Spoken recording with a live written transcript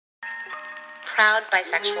proud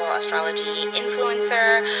bisexual astrology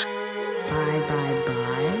influencer. Bye?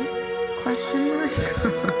 Question mark?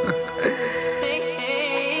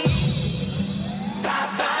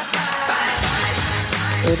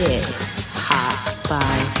 It is Hot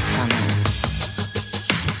by Summer.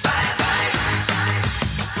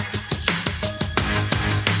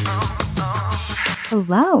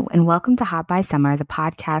 Hello, and welcome to Hot by Summer, the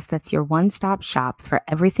podcast that's your one-stop shop for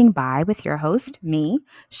everything bi with your host, me,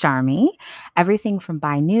 Sharmi. Everything from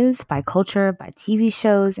bi news, bi culture, bi TV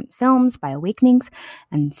shows and films, bi awakenings,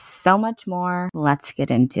 and so much more. Let's get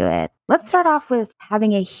into it. Let's start off with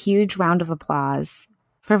having a huge round of applause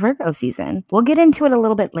for Virgo season. We'll get into it a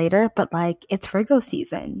little bit later, but it's Virgo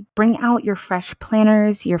season. Bring out your fresh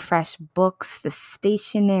planners, your fresh books, the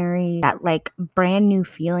stationery, that brand new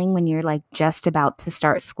feeling when you're just about to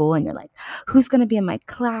start school and you're like, who's going to be in my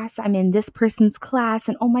class? I'm in this person's class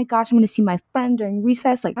and oh my gosh, I'm going to see my friend during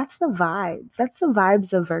recess. That's the vibes. That's the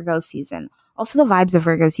vibes of Virgo season. Also, the vibes of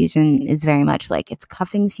Virgo season is very much it's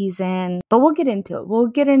cuffing season, but we'll get into it. We'll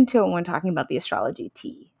get into it when we're talking about the astrology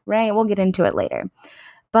tea, right? We'll get into it later.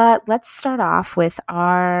 But let's start off with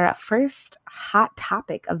our first hot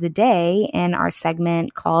topic of the day in our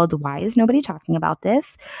segment called Why Is Nobody Talking About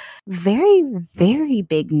This? Very, very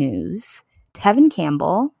big news. Tevin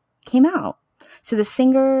Campbell came out. So the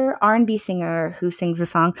singer, R&B singer who sings the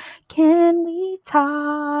song, Can We Talk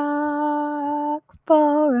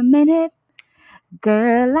for a Minute?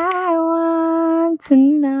 Girl, I want to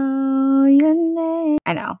know your name.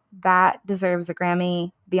 I know, that deserves a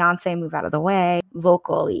Grammy. Beyonce, move out of the way.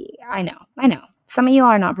 Vocally, I know. Some of you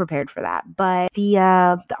are not prepared for that. But the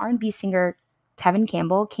R&B singer Tevin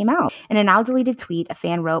Campbell came out. In a now-deleted tweet, a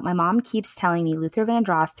fan wrote, "My mom keeps telling me Luther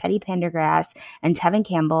Vandross, Teddy Pendergrass, and Tevin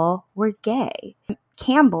Campbell were gay."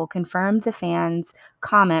 Campbell confirmed the fan's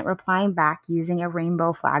comment, replying back using a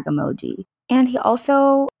rainbow flag emoji. And he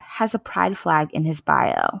also has a pride flag in his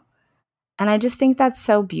bio. And I just think that's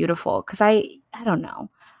so beautiful because I don't know.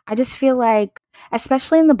 I just feel like,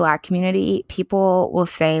 especially in the Black community, people will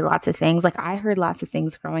say lots of things. I heard lots of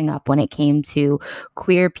things growing up when it came to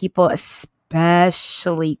queer people,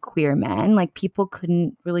 especially queer men. People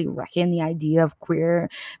couldn't really reckon the idea of queer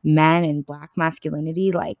men and Black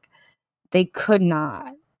masculinity. They could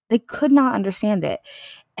not understand it.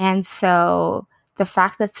 And so the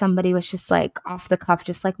fact that somebody was just off the cuff,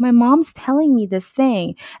 just my mom's telling me this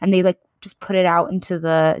thing, and they just put it out into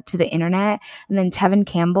the internet, and then Tevin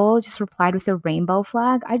Campbell just replied with a rainbow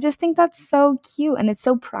flag. I just think that's so cute, and it's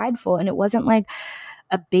so prideful, and it wasn't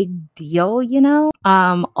a big deal, you know?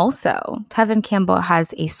 Also, Tevin Campbell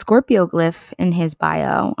has a Scorpio glyph in his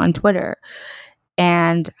bio on Twitter.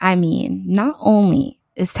 And I mean, not only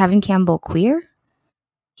is Tevin Campbell queer,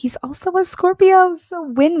 he's also a Scorpio, so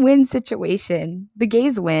win-win situation. The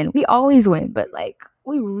gays win. We always win, but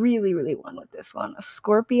we really, really won with this one. A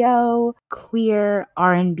Scorpio, queer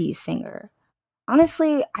R&B singer.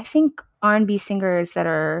 Honestly, I think R&B singers that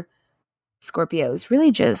are Scorpios really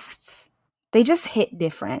they just hit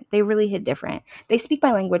different. They really hit different. They speak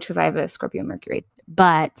my language because I have a Scorpio Mercury,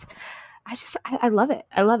 but I love it.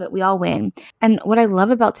 I love it. We all win. And what I love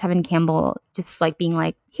about Tevin Campbell, just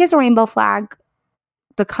being here's a rainbow flag.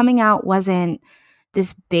 The coming out wasn't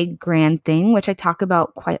this big grand thing, which I talk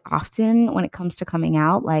about quite often when it comes to coming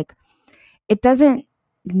out. It doesn't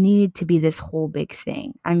need to be this whole big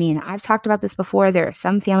thing. I mean, I've talked about this before. There are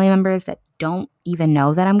some family members that don't even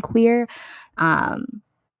know that I'm queer. And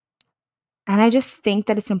I just think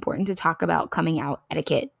that it's important to talk about coming out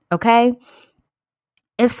etiquette, okay?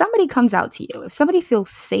 If somebody comes out to you, if somebody feels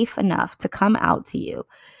safe enough to come out to you,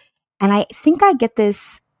 and I think I get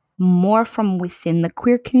this more from within the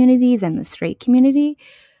queer community than the straight community,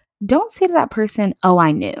 don't say to that person, oh,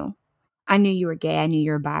 I knew you were gay, I knew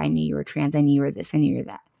you were bi, I knew you were trans, I knew you were this, I knew you were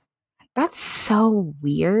that. That's so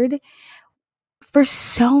weird for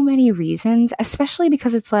so many reasons, especially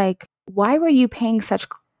because it's why were you paying such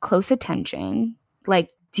close attention?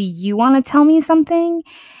 Do you want to tell me something?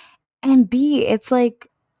 And B, it's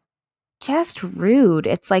just rude.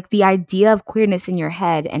 It's the idea of queerness in your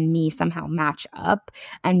head and me somehow match up,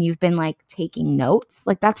 and you've been taking notes.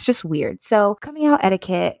 That's just weird. So coming out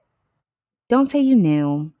etiquette, don't say you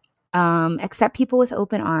knew. Accept people with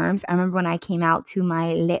open arms. I remember when I came out to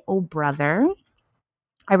my little brother,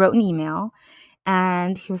 I wrote an email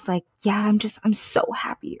and he was like, yeah, I'm so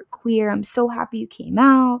happy you're queer. I'm so happy you came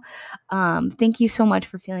out. Thank you so much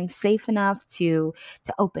for feeling safe enough to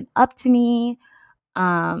open up to me.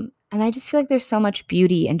 And I just feel there's so much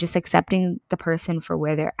beauty in just accepting the person for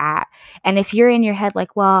where they're at. And if you're in your head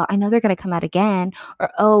well, I know they're going to come out again, or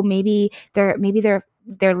oh, maybe their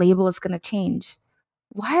label is going to change.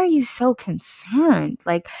 Why are you so concerned?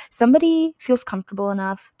 Like, somebody feels comfortable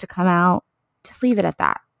enough to come out, just leave it at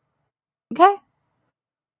that. Okay?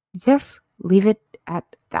 Just leave it at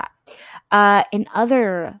that. In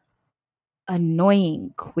other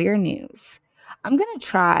annoying queer news, I'm going to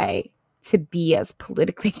try to be as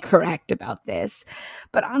politically correct about this.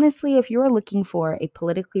 But honestly, if you're looking for a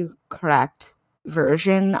politically correct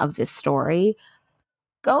version of this story,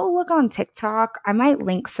 go look on TikTok. I might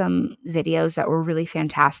link some videos that were really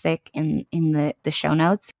fantastic in the show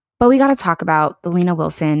notes. But we got to talk about the Lena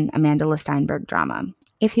Wilson, Amanda Steinberg drama.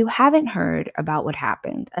 If you haven't heard about what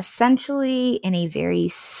happened, essentially in a very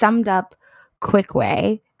summed up, quick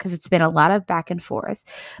way, because it's been a lot of back and forth,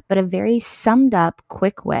 but a very summed up,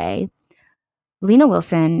 quick way, Lena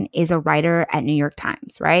Wilson is a writer at New York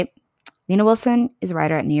Times, right? Lena Wilson is a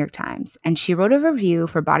writer at New York Times, and she wrote a review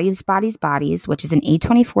for Bodies, Bodies, Bodies, which is an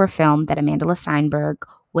A24 film that Amanda Steinberg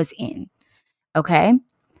was in. Okay?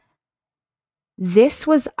 This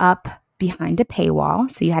was up behind a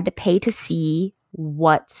paywall, so you had to pay to see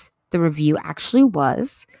what the review actually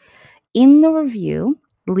was. In the review,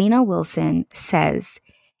 Lena Wilson says,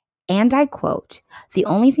 and I quote, "The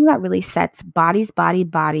only thing that really sets Bodies,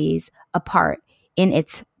 Bodies apart in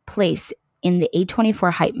its place in the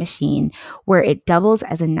A24 hype machine, where it doubles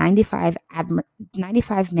as a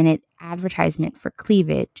 95-minute advertisement for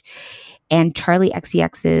cleavage and Charlie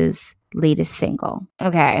XCX's latest single."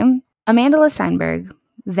 Okay. Amanda Steinberg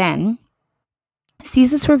then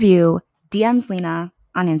sees this review, DMs Lena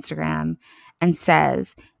on Instagram, and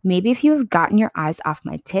says, "Maybe if you have gotten your eyes off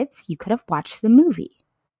my tits, you could have watched the movie."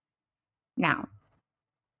 Now,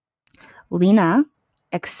 Lena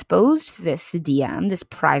exposed this DM, this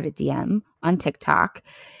private DM on TikTok,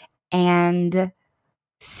 and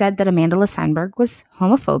said that Amanda Steinberg was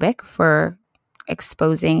homophobic for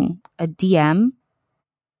exposing a DM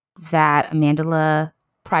that Amanda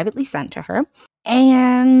privately sent to her.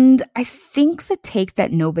 And I think the take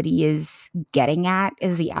that nobody is getting at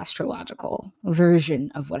is the astrological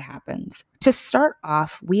version of what happens. To start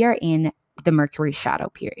off, we are in the Mercury shadow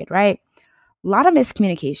period, right? A lot of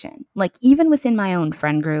miscommunication. Like, even within my own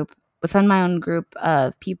friend group, within my own group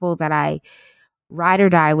of people that I ride or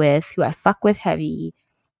die with, who I fuck with heavy,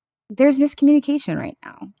 there's miscommunication right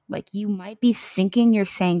now. Like, you might be thinking you're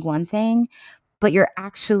saying one thing, but you're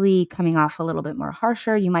actually coming off a little bit more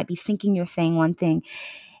harsher. You might be thinking you're saying one thing,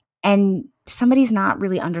 and somebody's not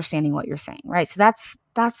really understanding what you're saying, right? So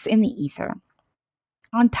that's in the ether.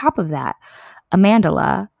 On top of that,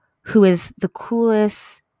 Amandala, who is the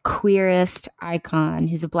coolest, queerest icon,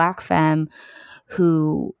 who's a Black femme,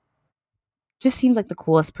 who just seems like the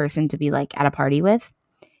coolest person to be like at a party with,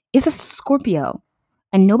 is a Scorpio.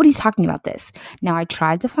 And nobody's talking about this. Now, I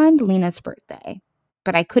tried to find Lena's birthday,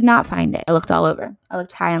 but I could not find it. I looked all over. I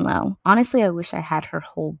looked high and low. Honestly, I wish I had her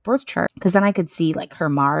whole birth chart, because then I could see like her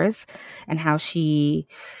Mars and how she,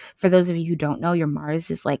 for those of you who don't know, your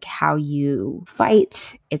Mars is like how you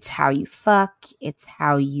fight. It's how you fuck. It's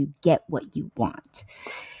how you get what you want.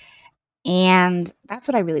 And that's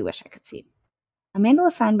what I really wish I could see.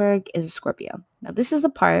 Amanda Steinberg is a Scorpio. Now, this is the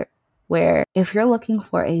part where, if you're looking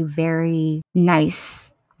for a very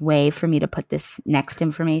nice way for me to put this next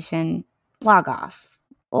information, log off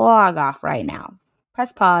right now.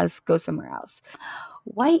 Press pause, go somewhere else.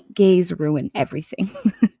 White gays ruin everything.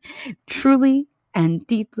 Truly and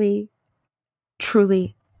deeply,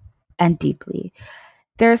 truly and deeply.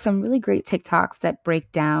 There are some really great TikToks that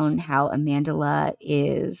break down how Amandala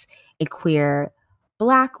is a queer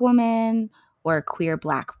Black woman or a queer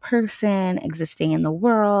Black person existing in the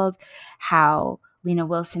world, how Lena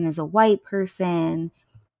Wilson is a white person,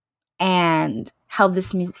 and how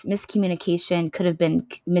this miscommunication could have been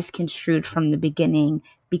misconstrued from the beginning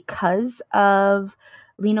because of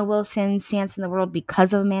Lena Wilson's stance in the world,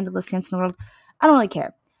 because of Amanda's stance in the world. I don't really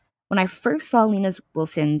care. When I first saw Lena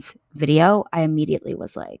Wilson's video, I immediately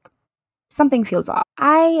was like, something feels off.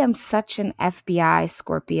 I am such an FBI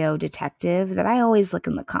Scorpio detective that I always look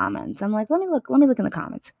in the comments. I'm like, let me look in the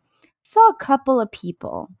comments. Saw a couple of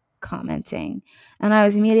people commenting, and I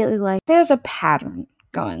was immediately like, there's a pattern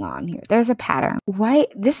going on here. There's a pattern. Why?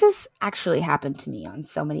 This has actually happened to me on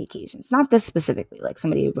so many occasions. Not this specifically, like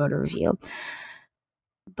somebody wrote a review.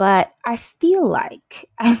 But I feel like,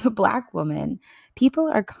 as a Black woman, people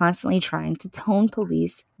are constantly trying to tone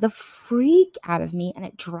police the freak out of me, and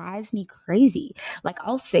it drives me crazy. Like,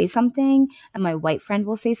 I'll say something and my white friend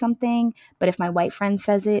will say something, but if my white friend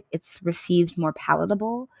says it, it's received more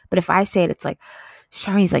palatable. But if I say it, it's like,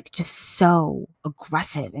 Shari's like just so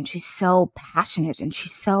aggressive and she's so passionate and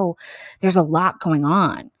there's a lot going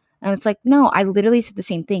on. And it's like, no, I literally said the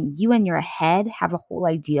same thing. You in your head have a whole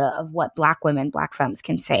idea of what Black women, Black femmes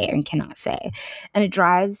can say and cannot say. And it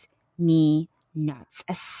drives me nuts,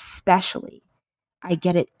 especially I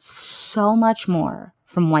get it so much more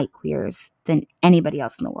from white queers than anybody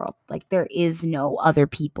else in the world. Like, there is no other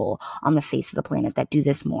people on the face of the planet that do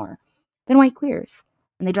this more than white queers.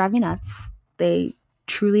 And they drive me nuts. They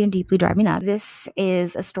truly and deeply drive me nuts. This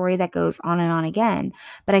is a story that goes on and on again.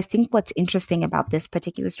 But I think what's interesting about this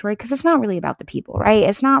particular story, because it's not really about the people, right?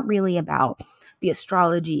 It's not really about the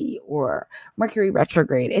astrology or Mercury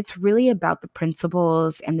retrograde. It's really about the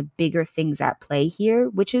principles and the bigger things at play here,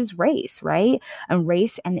 which is race, right? And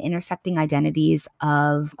race and the intersecting identities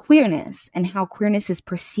of queerness and how queerness is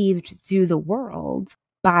perceived through the world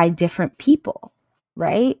by different people,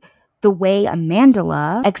 right? The way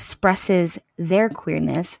Amandla expresses their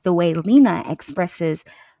queerness, the way Lena expresses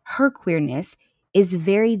her queerness is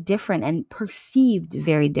very different and perceived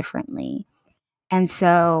very differently. And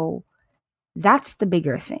so that's the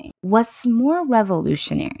bigger thing. What's more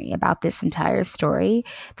revolutionary about this entire story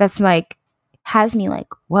that's like, has me like,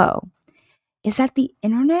 whoa, is that the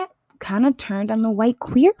internet kind of turned on the white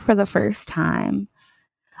queer for the first time.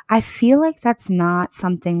 I feel like that's not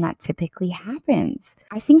something that typically happens.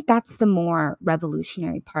 I think that's the more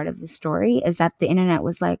revolutionary part of the story, is that the internet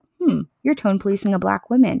was like, you're tone policing a Black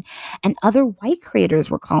woman. And other white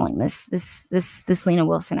creators were calling this Lena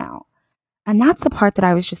Wilson out. And that's the part that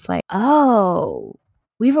I was just like, oh,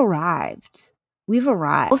 we've arrived. We've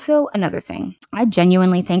arrived. Also, another thing, I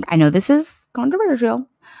genuinely think, I know this is controversial,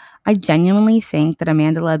 I genuinely think that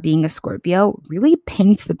Amandla being a Scorpio really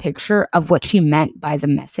paints the picture of what she meant by the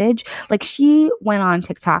message. Like, she went on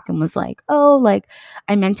TikTok and was like, oh, like,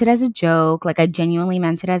 I meant it as a joke. Like, I genuinely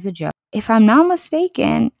meant it as a joke. If I'm not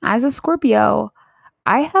mistaken, as a Scorpio,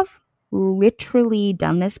 I have literally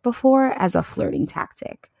done this before as a flirting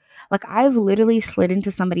tactic. Like, I've literally slid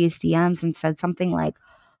into somebody's DMs and said something like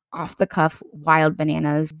off the cuff, wild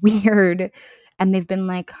bananas, weird. And they've been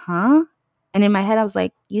like, huh? And in my head, I was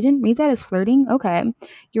like, you didn't read that as flirting? Okay.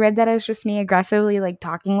 You read that as just me aggressively, like,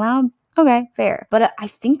 talking loud? Okay, fair. But I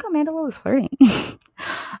think Amanda was flirting.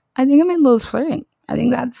 I think Amanda was flirting. I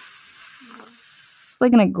think that's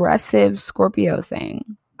like an aggressive Scorpio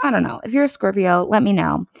thing. I don't know. If you're a Scorpio, let me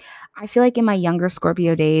know. I feel like in my younger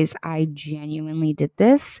Scorpio days, I genuinely did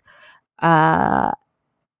this.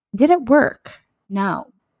 Did it work?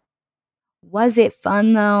 No. Was it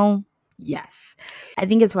fun though? Yes. I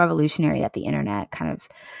think it's revolutionary that the internet kind of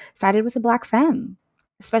sided with a Black femme,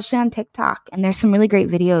 especially on TikTok. And there's some really great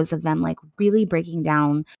videos of them like really breaking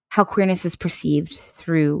down how queerness is perceived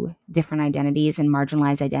through different identities and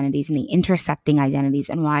marginalized identities and the intersecting identities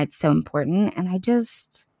and why it's so important. And I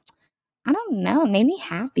don't know, it made me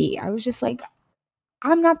happy. I was just like,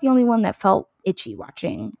 I'm not the only one that felt itchy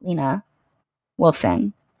watching Lena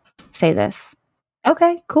Wilson say this.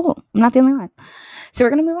 Okay, cool. I'm not the only one. So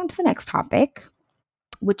we're going to move on to the next topic,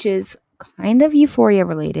 which is kind of Euphoria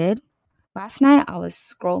related. Last night I was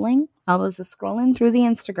scrolling through the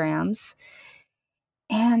Instagrams,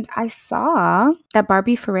 and I saw that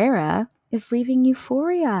Barbie Ferreira is leaving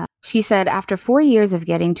Euphoria. She said, after 4 years of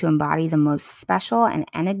getting to embody the most special and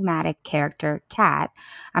enigmatic character, Kat,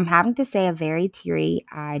 I'm having to say a very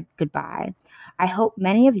teary-eyed goodbye. I hope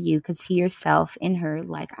many of you could see yourself in her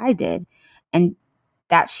like I did, and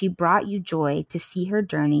that she brought you joy to see her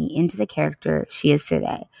journey into the character she is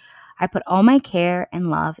today. I put all my care and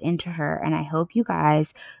love into her, and I hope you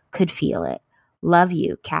guys could feel it. Love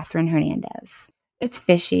you, Catherine Hernandez. It's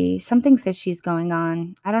fishy. Something fishy's going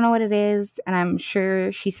on. I don't know what it is, and I'm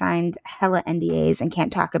sure she signed hella NDAs and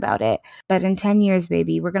can't talk about it. But in 10 years,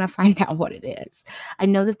 baby, we're going to find out what it is. I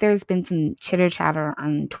know that there's been some chitter-chatter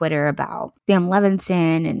on Twitter about Sam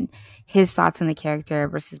Levinson and his thoughts on the character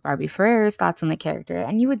versus Barbie Ferreira's thoughts on the character.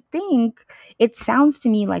 And you would think, it sounds to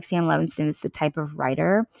me like Sam Levinson is the type of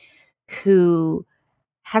writer who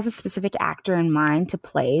has a specific actor in mind to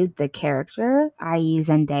play the character, i.e.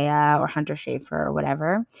 Zendaya or Hunter Schafer or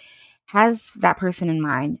whatever, has that person in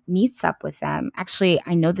mind, meets up with them. Actually,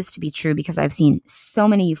 I know this to be true because I've seen so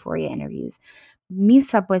many Euphoria interviews.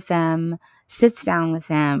 Meets up with them, sits down with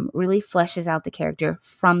them, really fleshes out the character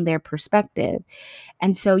from their perspective.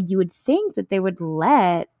 And so you would think that they would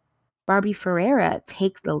let Barbie Ferreira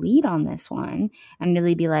take the lead on this one and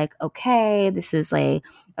really be like, okay, this is like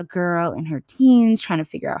a girl in her teens trying to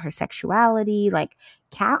figure out her sexuality. Like,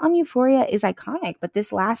 Kat on Euphoria is iconic, but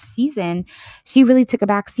this last season, she really took a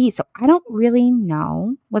back seat. So I don't really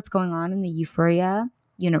know what's going on in the Euphoria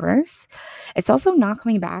universe. It's also not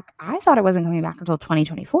coming back. I thought it wasn't coming back until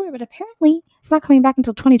 2024, but apparently it's not coming back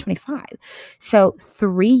until 2025. So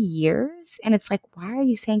 3 years. And it's like, why are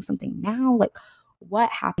you saying something now? Like,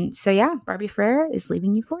 what happened? So yeah, Barbie Ferreira is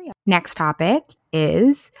leaving Euphoria. Next topic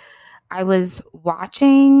is I was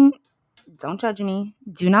watching, don't judge me.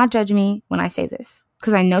 Do not judge me when I say this,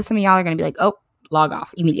 because I know some of y'all are going to be like, oh, log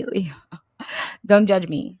off immediately. Don't judge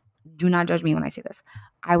me. Do not judge me when I say this.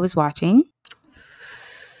 I was watching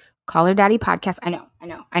Call Her Daddy podcast. I know.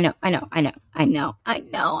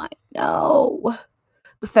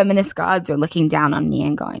 The feminist gods are looking down on me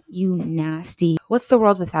and going, you nasty. What's the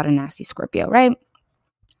world without a nasty Scorpio, right?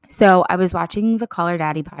 So I was watching the Call Her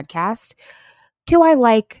Daddy podcast. Do I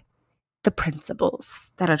like the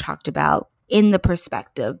principles that are talked about in the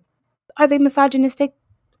perspective? Are they misogynistic?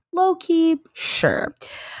 Low key, sure.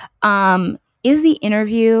 Is the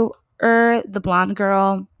interviewer the blonde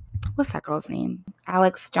girl? What's that girl's name?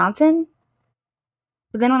 Alex Johnson?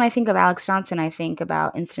 But then when I think of Alex Johnson, I think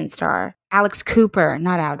about Instant Star. Alex Cooper,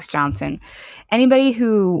 not Alex Johnson. Anybody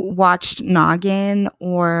who watched Noggin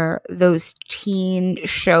or those teen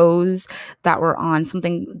shows that were on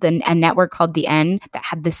a network called The N that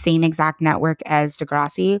had the same exact network as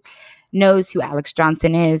Degrassi knows who Alex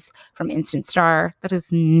Johnson is from Instant Star. That is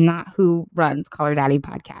not who runs Call Her Daddy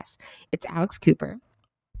podcast. It's Alex Cooper.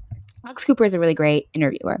 Alex Cooper is a really great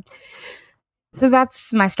interviewer. So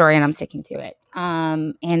that's my story, and I'm sticking to it.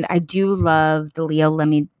 And I do love the Leo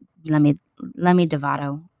Lemmy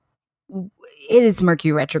Devato. It is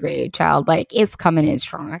Mercury retrograde, child. Like, it's coming in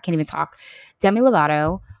strong. I can't even talk. Demi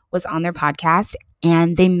Lovato was on their podcast,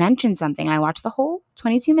 and they mentioned something. I watched the whole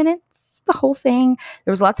 22 minutes, the whole thing.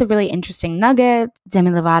 There was lots of really interesting nuggets.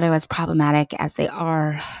 Demi Lovato, as problematic as they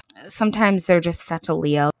are, sometimes they're just such a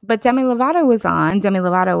Leo. But Demi Lovato was on. Demi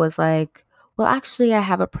Lovato was like, well, actually, I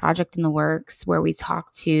have a project in the works where we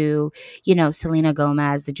talk to, Selena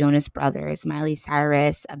Gomez, the Jonas Brothers, Miley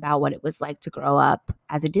Cyrus, about what it was like to grow up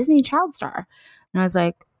as a Disney child star. And I was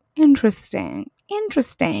like, interesting. I'm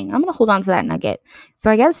going to hold on to that nugget.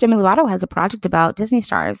 So I guess Demi Lovato has a project about Disney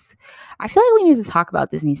stars. I feel like we need to talk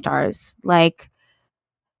about Disney stars. Like,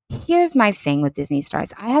 here's my thing with Disney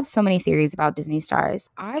stars. I have so many theories about Disney stars.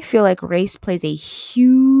 I feel like race plays a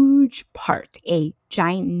huge part, a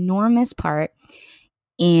ginormous part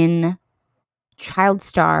in child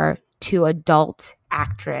star to adult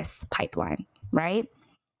actress pipeline, right?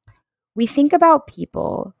 We think about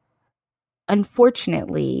people,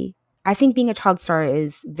 unfortunately, I think being a child star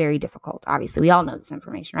is very difficult. Obviously, we all know this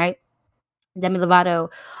information, right? Demi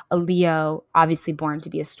Lovato, a Leo, obviously born to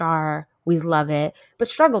be a star. We love it, but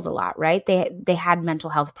struggled a lot, right? They had mental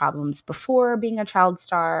health problems before being a child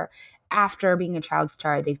star. After being a child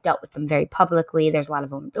star, they've dealt with them very publicly. There's a lot of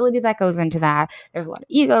vulnerability that goes into that. There's a lot of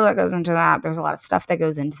ego that goes into that. There's a lot of stuff that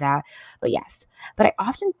goes into that. But yes, but I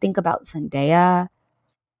often think about Zendaya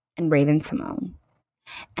and Raven-Symoné.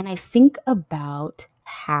 And I think about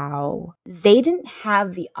how they didn't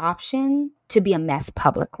have the option to be a mess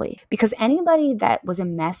publicly. Because anybody that was a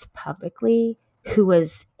mess publicly who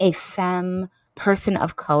was a femme person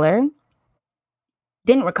of color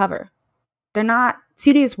didn't recover.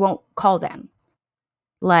 Studios won't call them.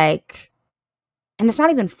 Like, and it's not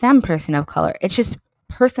even femme person of color. It's just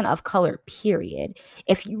person of color, period.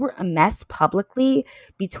 If you were a mess publicly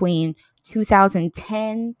between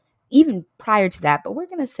 2010, even prior to that, but we're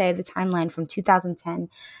going to say the timeline from 2010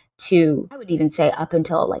 to, I would even say up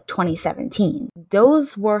until like 2017.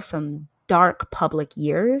 Those were some dark public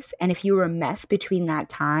years. And if you were a mess between that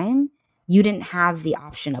time, you didn't have the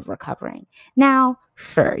option of recovering. Now,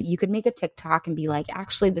 sure, you could make a TikTok and be like,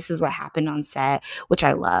 actually, this is what happened on set, which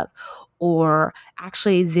I love. Or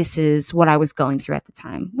actually, this is what I was going through at the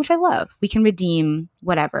time, which I love. We can redeem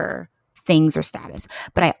whatever things or status.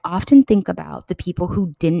 But I often think about the people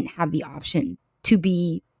who didn't have the option to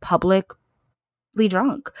be publicly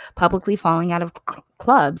drunk, publicly falling out of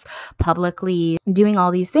clubs, publicly doing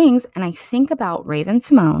all these things. And I think about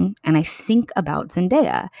Raven-Symoné and I think about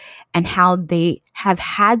Zendaya and how they have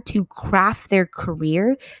had to craft their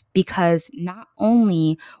career because not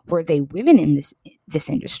only were they women in this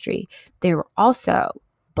industry, they were also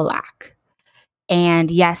Black.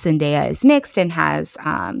 And yes, Zendaya is mixed and has,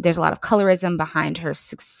 there's a lot of colorism behind her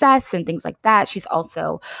success and things like that. She's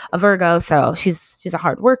also a Virgo, so she's a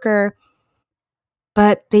hard worker.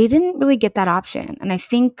 But they didn't really get that option. And I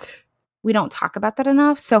think we don't talk about that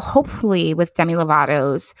enough. So hopefully with Demi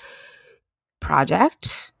Lovato's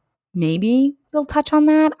project, maybe they'll touch on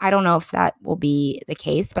that. I don't know if that will be the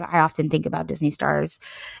case, but I often think about Disney stars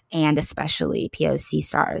and especially POC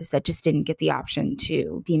stars that just didn't get the option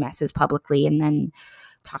to be messes publicly and then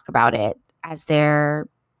talk about it as their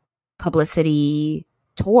publicity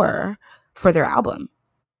tour for their album.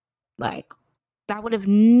 Like, that would have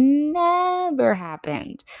never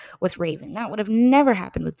happened with Raven. That would have never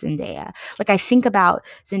happened with Zendaya. Like, I think about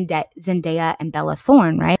Zendaya and Bella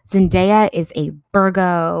Thorne, right? Zendaya is a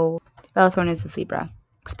Virgo. Bella Thorne is a Libra.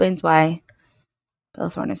 Explains why Bella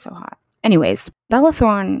Thorne is so hot. Anyways, Bella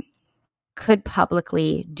Thorne could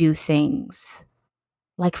publicly do things.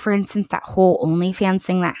 Like, for instance, that whole OnlyFans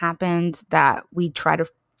thing that happened that we try to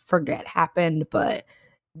forget happened, but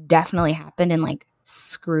definitely happened, and like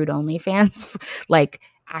screwed OnlyFans, like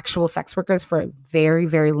actual sex workers, for a very,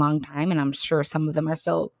 very long time. And I'm sure some of them are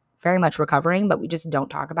still very much recovering, but we just don't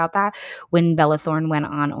talk about that. When Bella Thorne went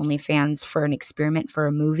on OnlyFans for an experiment for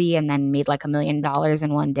a movie and then made like $1 million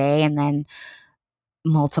in one day, and then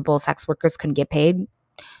multiple sex workers couldn't get paid.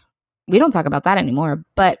 We don't talk about that anymore.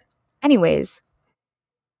 But anyways,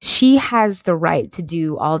 she has the right to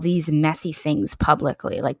do all these messy things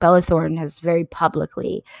publicly. Like, Bella Thorne has very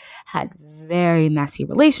publicly had very messy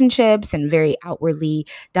relationships and very outwardly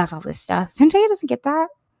does all this stuff. Zendaya doesn't get that.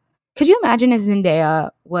 Could you imagine if Zendaya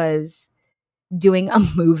was doing a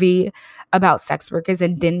movie about sex workers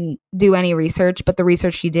and didn't do any research, but the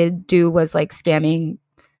research she did do was like scamming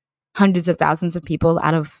hundreds of thousands of people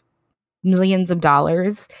out of millions of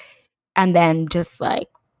dollars, and then just like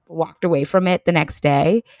walked away from it the next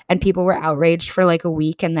day, and people were outraged for like a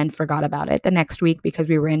week and then forgot about it the next week because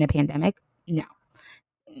we were in a pandemic? No.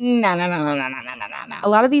 No. A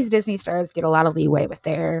lot of these Disney stars get a lot of leeway with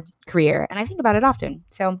their career, and I think about it often.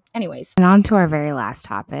 So anyways, and on to our very last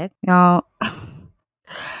topic. Y'all,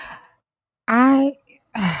 I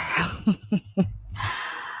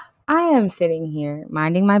I am sitting here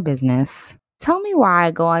minding my business. Tell me why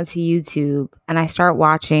I go onto YouTube and I start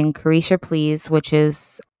watching Carisha Please, which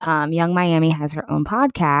is Young Miami has her own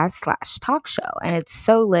podcast / talk show. And it's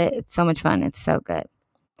so lit. It's so much fun. It's so good.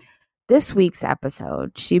 This week's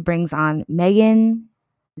episode, she brings on Megan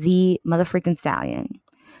the motherfucking Stallion.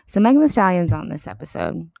 So Megan the Stallion's on this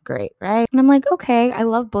episode. Great, right? And I'm like, okay, I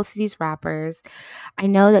love both of these rappers. I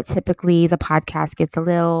know that typically the podcast gets a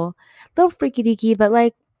little freaky deaky, but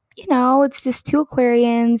like, you know, it's just two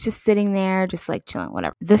Aquarians just sitting there, just like chilling,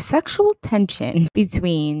 whatever. The sexual tension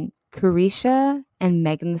between Carisha and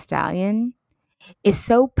Megan the Stallion is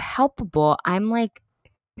so palpable. I'm like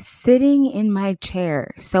sitting in my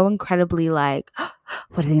chair, so incredibly like, what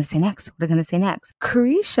are they going to say next? What are they going to say next?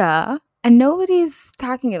 Carisha, and nobody's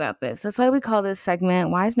talking about this. That's why we call this segment,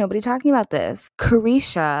 Why is Nobody Talking About This?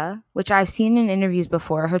 Carisha, which I've seen in interviews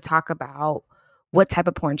before, her talk about what type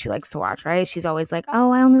of porn she likes to watch, right? She's always like,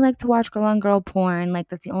 oh, I only like to watch girl on girl porn. Like,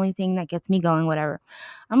 that's the only thing that gets me going, whatever.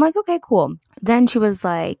 I'm like, okay, cool. Then she was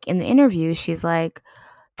like, in the interview, she's like,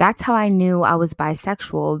 that's how I knew I was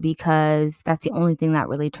bisexual, because that's the only thing that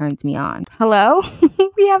really turns me on. Hello?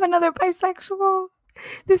 We have another bisexual.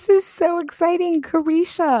 This is so exciting.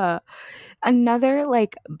 Carisha. Another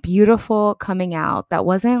like beautiful coming out that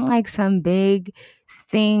wasn't like some big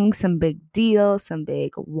thing, some big deal, some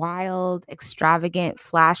big wild, extravagant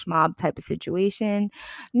flash mob type of situation.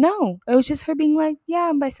 No, it was just her being like, yeah,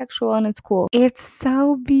 I'm bisexual and it's cool. It's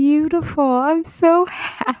so beautiful. I'm so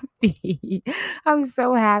happy. I'm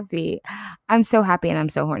so happy. I'm so happy and I'm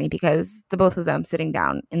so horny, because the both of them sitting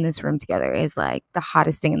down in this room together is like the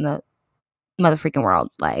hottest thing in the motherfucking world.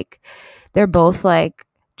 Like, they're both like,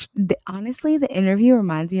 honestly, the interview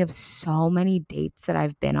reminds me of so many dates that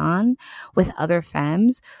I've been on with other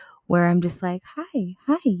femmes where I'm just like, hi,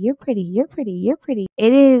 you're pretty.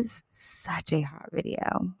 It is such a hot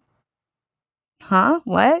video. Huh?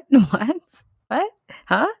 What? What?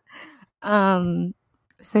 Huh?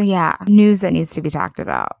 So yeah, news that needs to be talked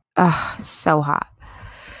about. Ugh, so hot.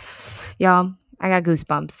 Y'all, I got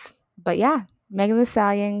goosebumps. But yeah, Megan Thee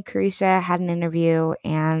Stallion, Carisha had an interview,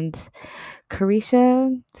 and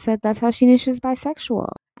Carisha said that's how she knew she was bisexual.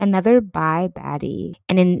 Another bi baddie.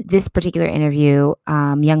 And in this particular interview,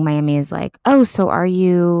 Young Miami is like, oh, so are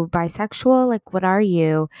you bisexual? Like, what are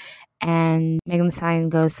you? And Megan Thee Stallion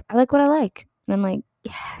goes, I like what I like. And I'm like,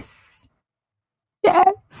 yes.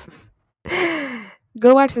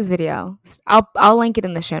 Go watch this video. I'll link it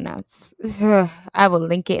in the show notes. I will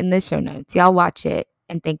link it in the show notes. Y'all watch it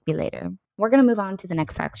and thank me later. We're going to move on to the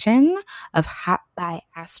next section of Hot by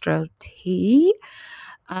Astro T.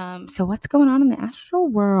 So what's going on in the astral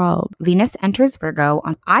world? Venus enters Virgo.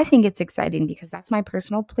 I think it's exciting because that's my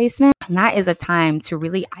personal placement. And that is a time to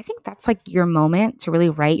really, I think that's like your moment to really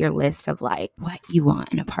write your list of like what you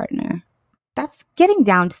want in a partner. That's getting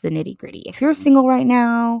down to the nitty gritty. If you're single right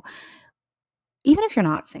now, even if you're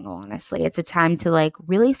not single, honestly, it's a time to like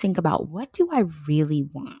really think about, what do I really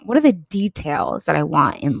want? What are the details that I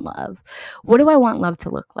want in love? What do I want love to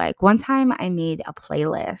look like? One time I made a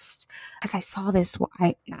playlist because I saw this.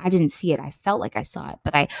 I didn't see it. I felt like I saw it,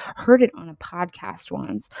 but I heard it on a podcast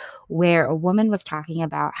once where a woman was talking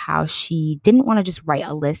about how she didn't want to just write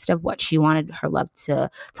a list of what she wanted her love to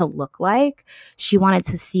look like. She wanted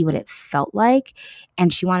to see what it felt like,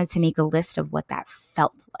 and she wanted to make a list of what that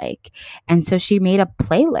felt like. And so she made a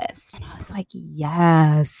playlist. And I was like,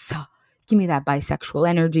 yes, give me that bisexual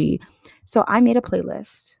energy. So I made a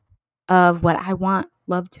playlist of what I want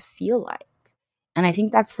love to feel like. And I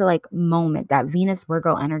think that's the like moment, that Venus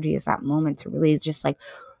Virgo energy is that moment to really just like,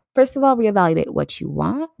 first of all, reevaluate what you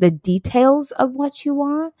want, the details of what you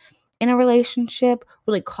want in a relationship,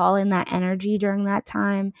 really call in that energy during that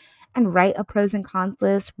time and write a pros and cons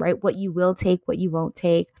list, write what you will take, what you won't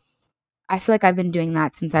take. I feel like I've been doing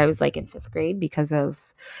that since I was like in 5th grade because of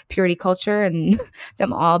purity culture and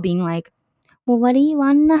them all being like, well, what do you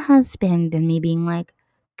want in a husband? And me being like,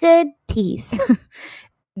 good teeth.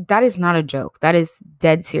 That is not a joke. That is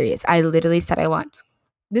dead serious. I literally said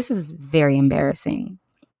this is very embarrassing.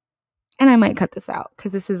 And I might cut this out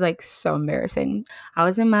because this is like so embarrassing. I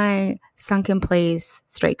was in my sunken place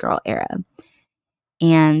straight girl era.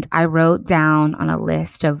 And I wrote down on a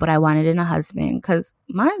list of what I wanted in a husband because,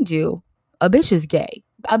 mind you, a bitch is gay.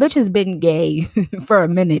 A bitch has been gay for a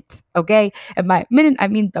minute, okay? And by minute, I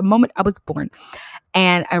mean the moment I was born.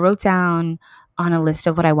 And I wrote down on a list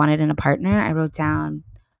of what I wanted in a partner, I wrote down,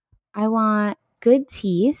 I want good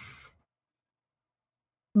teeth,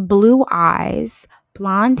 blue eyes,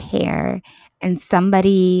 blonde hair, and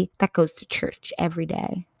somebody that goes to church every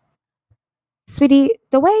day. Sweetie,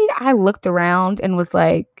 the way I looked around and was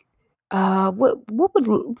like, what would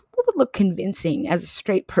look convincing as a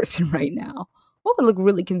straight person right now? What would look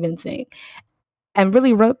really convincing? And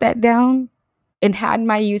really wrote that down and had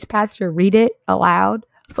my youth pastor read it aloud.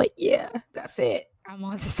 I was like, yeah, that's it. I'm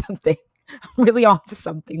onto something. I'm really onto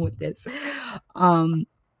something with this.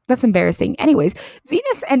 That's embarrassing. Anyways,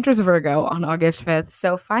 Venus enters Virgo on August 5th.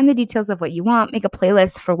 So find the details of what you want. Make a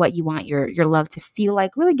playlist for what you want your love to feel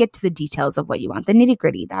like. Really get to the details of what you want, the nitty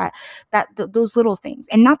gritty, those little things,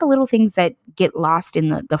 and not the little things that get lost in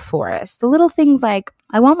the forest. The little things like,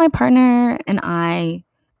 I want my partner and I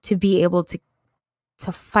to be able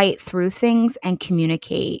to fight through things and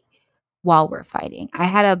communicate while we're fighting. I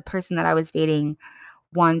had a person that I was dating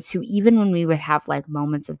once who, even when we would have like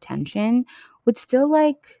moments of tension, would still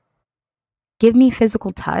like give me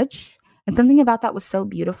physical touch. And something about that was so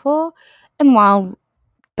beautiful. And while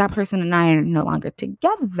that person and I are no longer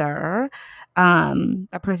together,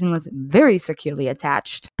 that person was very securely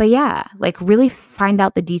attached. But yeah, like really find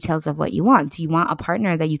out the details of what you want. Do you want a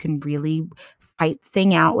partner that you can really fight the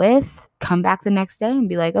thing out with, come back the next day and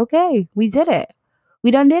be like, okay, we did it.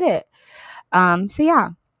 We done did it. So yeah,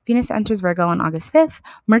 Venus enters Virgo on August 5th.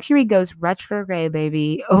 Mercury goes retrograde,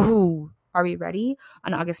 baby. Oh, are we ready?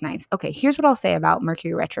 On August 9th. Okay, here's what I'll say about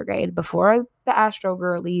Mercury retrograde before the Astro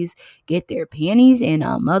girlies get their panties in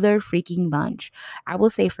a mother freaking bunch. I will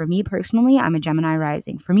say, for me personally, I'm a Gemini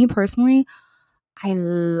rising. For me personally, I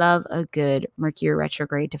love a good Mercury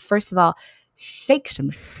retrograde to, first of all, shake some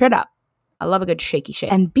shit up. I love a good shaky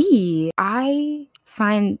shit. And B, I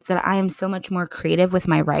find that I am so much more creative with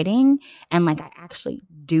my writing, and like I actually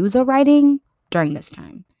do the writing during this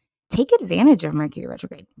time. Take advantage of Mercury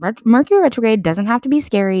retrograde. Mercury retrograde doesn't have to be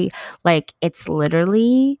scary. Like, it's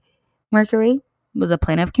literally Mercury with a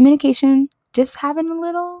plan of communication, just having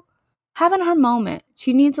her moment.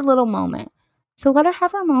 She needs a little moment. So let her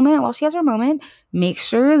have her moment. While she has her moment, make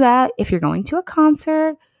sure that if you're going to a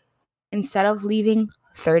concert, instead of leaving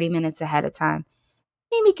 30 minutes ahead of time,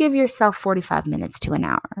 maybe give yourself 45 minutes to an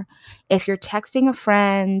hour. If you're texting a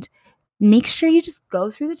friend, make sure you just go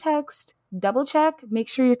through the text, double check, make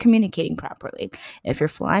sure you're communicating properly. If you're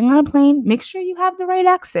flying on a plane, make sure you have the right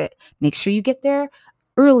exit. Make sure you get there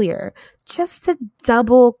earlier, just to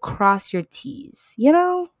double cross your T's. You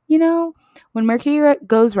know, when Mercury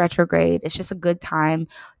goes retrograde, it's just a good time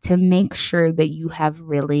to make sure that you have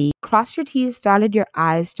really crossed your T's, dotted your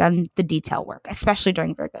I's, done the detail work, especially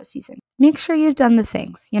during Virgo season. Make sure you've done the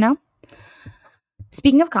things,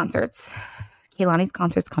 Speaking of concerts, Kehlani's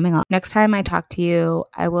concert's coming up. Next time I talk to you,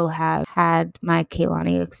 I will have had my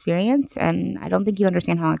Kehlani experience, and I don't think you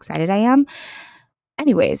understand how excited I am.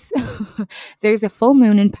 Anyways, there's a full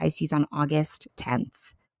moon in Pisces on August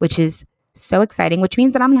 10th, which is so exciting, which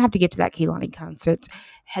means that I'm going to have to get to that Kehlani concert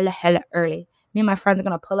hella early. Me and my friends are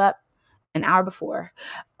going to pull up an hour before,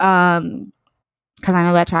 because I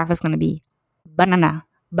know that traffic's going to be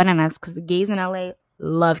bananas, because the gays in LA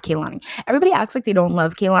love Kehlani. Everybody acts like they don't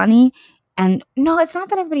love Kehlani. And no, it's not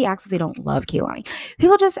that everybody acts like they don't love Kehlani.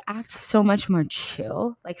 People just act so much more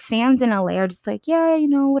chill. Like fans in LA are just like, yeah,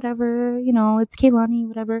 whatever, it's Kehlani,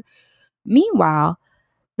 whatever. Meanwhile,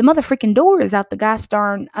 the motherfucking door is out the gosh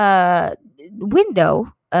darn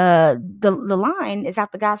window. The line is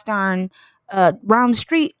out the gosh darn round the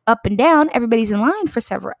street, up and down. Everybody's in line for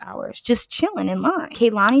several hours, just chilling in line.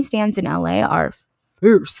 Kehlani stands in LA are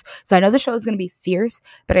fierce. So I know the show is going to be fierce,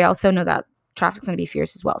 but I also know that traffic's going to be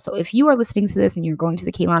fierce as well. So if you are listening to this and you're going to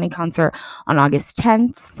the Kehlani concert on August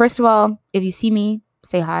 10th, first of all, if you see me,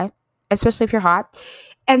 say hi, especially if you're hot.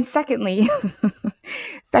 And secondly,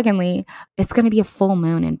 it's going to be a full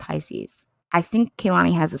moon in Pisces. I think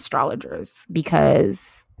Kehlani has astrologers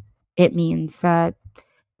because it means that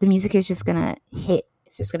the music is just going to hit.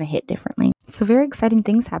 It's just going to hit differently. So very exciting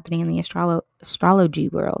things happening in the astrology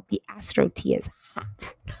world. The Astro tea is hot.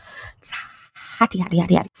 It's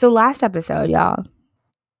hotty. So last episode, y'all.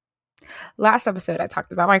 Last episode, I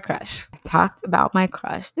talked about my crush.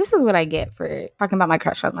 This is what I get for talking about my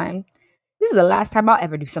crush online. This is the last time I'll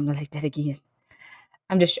ever do something like that again.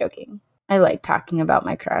 I'm just joking. I like talking about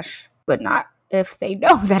my crush, but not if they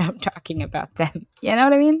know that I'm talking about them. You know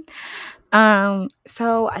what I mean?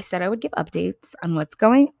 So I said I would give updates on what's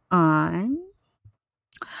going on.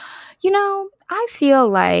 I feel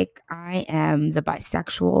like I am the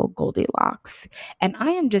bisexual Goldilocks, and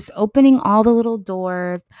I am just opening all the little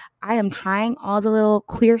doors. I am trying all the little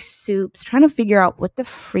queer soups, trying to figure out what the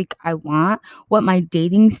freak I want, what my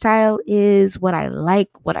dating style is, what I like,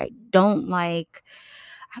 what I don't like.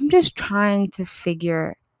 I'm just trying to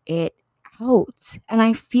figure it out. And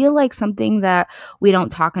I feel like something that we don't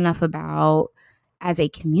talk enough about as a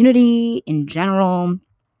community in general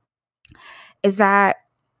is that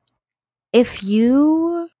if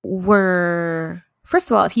you grew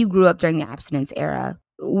up during the abstinence era,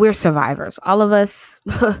 we're survivors. All of us,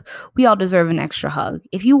 we all deserve an extra hug.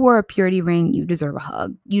 If you wore a purity ring, you deserve a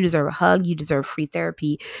hug. You deserve a hug. You deserve free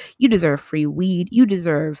therapy. You deserve free weed. You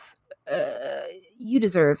deserve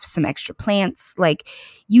some extra plants. Like,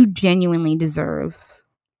 you genuinely deserve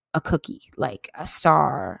a cookie, like a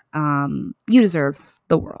star. You deserve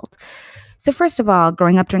the world. So first of all,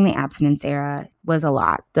 growing up during the abstinence era was a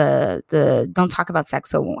lot. The don't talk about sex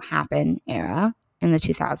so it won't happen era in the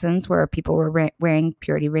 2000s where people were wearing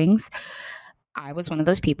purity rings. I was one of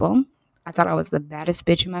those people. I thought I was the baddest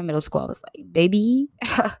bitch in my middle school. I was like, baby,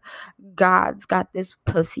 God's got this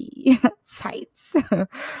pussy tights. I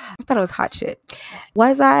thought it was hot shit.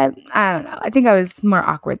 Was I? I don't know. I think I was more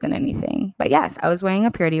awkward than anything. But yes, I was wearing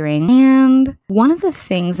a purity ring. And one of the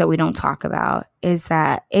things that we don't talk about is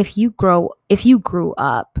that if you grew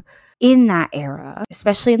up in that era,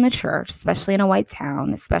 especially in the church, especially in a white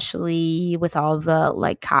town, especially with all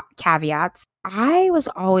the caveats, I was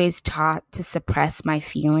always taught to suppress my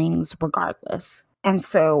feelings regardless. And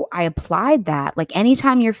so I applied that. Like,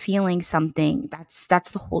 anytime you're feeling something, that's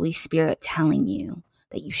the Holy Spirit telling you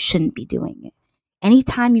that you shouldn't be doing it.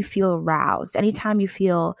 Anytime you feel aroused, anytime you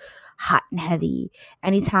feel hot and heavy,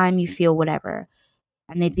 anytime you feel whatever,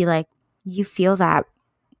 and they'd be like, you feel that?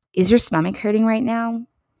 Is your stomach hurting right now?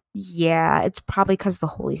 Yeah, it's probably because the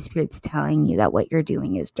Holy Spirit's telling you that what you're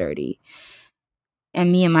doing is dirty.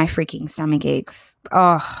 And me and my freaking stomach aches.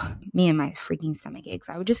 I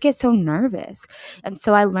would just get so nervous. And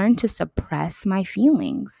so I learned to suppress my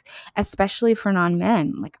feelings, especially for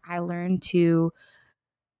non-men. Like, I learned to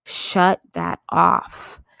shut that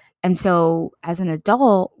off. And so as an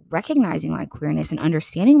adult, recognizing my queerness and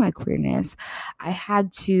understanding my queerness, I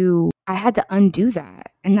had to undo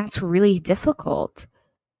that. And that's really difficult.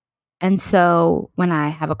 And so when I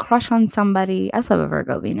have a crush on somebody, I still have a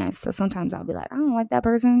Virgo Venus. So sometimes I'll be like, I don't like that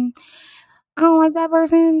person.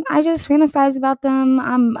 I just fantasize about them.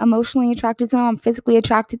 I'm emotionally attracted to them. I'm physically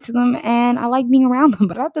attracted to them. And I like being around them.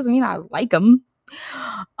 But that doesn't mean I like them.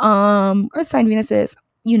 Earth sign Venuses,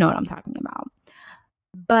 you know what I'm talking about.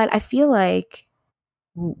 But I feel like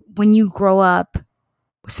when you grow up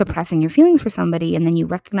suppressing your feelings for somebody and then you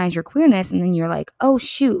recognize your queerness and then you're like, oh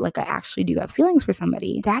shoot, like I actually do have feelings for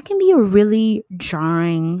somebody, that can be a really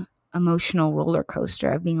jarring emotional roller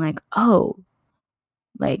coaster of being like, oh.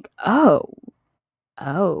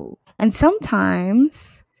 And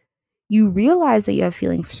sometimes you realize that you have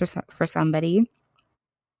feelings for somebody,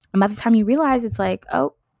 and by the time you realize, it's like,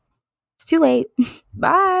 oh, it's too late.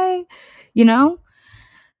 Bye.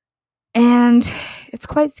 And it's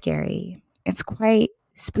quite scary. It's quite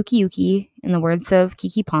spooky ooky, in the words of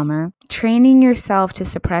Keke Palmer. Training yourself to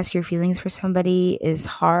suppress your feelings for somebody is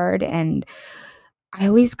hard. And I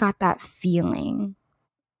always got that feeling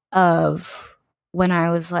of when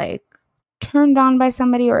I was like turned on by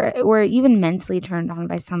somebody or even mentally turned on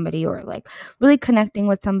by somebody or like really connecting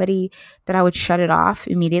with somebody that I would shut it off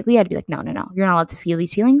immediately. I'd be like, no, you're not allowed to feel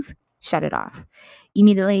these feelings. Shut it off.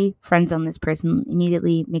 Immediately friend zone this person,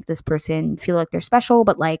 immediately make this person feel like they're special,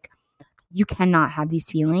 but like you cannot have these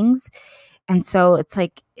feelings. And so it's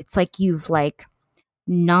like you've like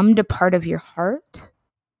numbed a part of your heart.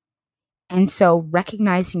 And so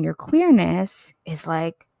recognizing your queerness is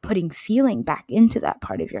like putting feeling back into that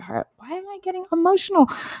part of your heart. Why am I getting emotional?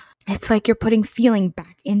 It's like you're putting feeling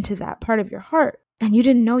back into that part of your heart. And you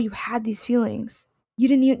didn't know you had these feelings. You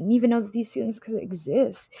didn't even know that these feelings could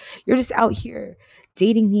exist. You're just out here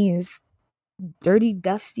dating these dirty,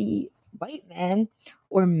 dusty white men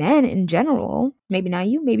or men in general. Maybe not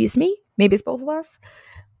you, maybe it's me, maybe it's both of us.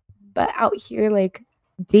 But out here like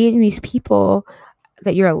dating these people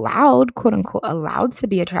that you're allowed, quote unquote, allowed to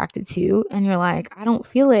be attracted to. And you're like, I don't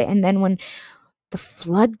feel it. And then when the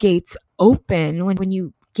floodgates open, when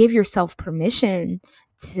you give yourself permission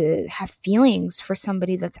to have feelings for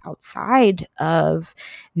somebody that's outside of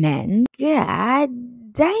men, yeah,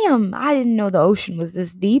 damn, I didn't know the ocean was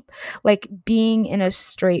this deep. Like being in a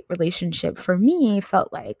straight relationship for me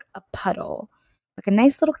felt like a puddle, like a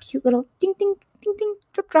nice little cute little ding, ding, ding, ding,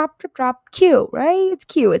 drip, drop, cute, right? It's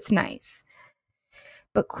cute. It's nice.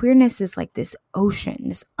 But queerness is like this ocean,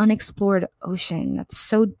 this unexplored ocean that's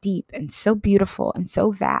so deep and so beautiful and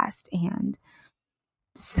so vast and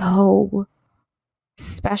so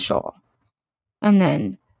special. And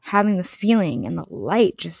then having the feeling and the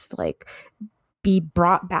light just like be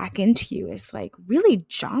brought back into you is like really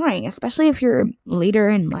jarring, especially if you're later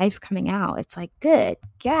in life coming out. It's like, good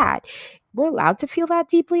God, we're allowed to feel that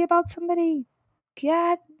deeply about somebody.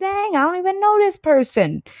 God dang, I don't even know this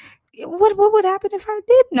person. What would happen if I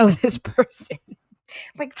did know this person?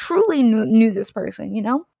 Like truly knew this person, you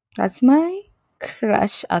know? That's my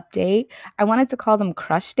crush update. I wanted to call them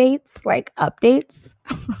crush dates, like updates.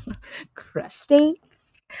 Crush dates.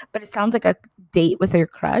 But it sounds like a date with your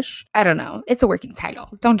crush. I don't know. It's a working title.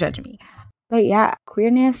 Don't judge me. But yeah,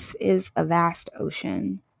 queerness is a vast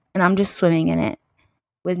ocean. And I'm just swimming in it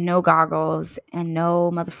with no goggles and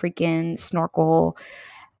no motherfreaking snorkel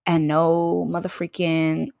and no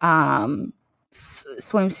motherfreaking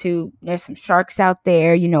swimsuit. There's some sharks out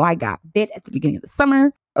there. You know, I got bit at the beginning of the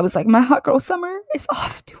summer. I was like, my hot girl summer is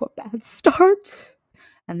off to a bad start.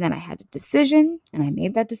 And then I had a decision and I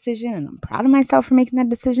made that decision and I'm proud of myself for making that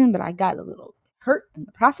decision, but I got a little hurt in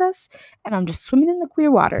the process and I'm just swimming in the queer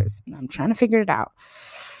waters and I'm trying to figure it out.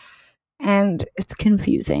 And it's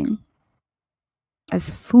confusing. As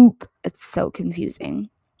fuck, it's so confusing.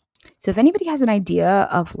 So if anybody has an idea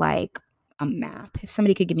of like a map, if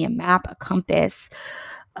somebody could give me a map, a compass,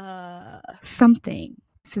 something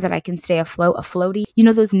so that I can stay afloat, a floaty. You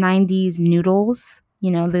know those 90s noodles?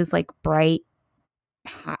 You know, those like bright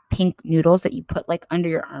hot pink noodles that you put like under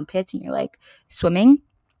your armpits and you're like swimming?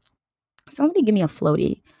 Somebody give me a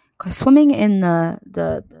floaty. Because swimming in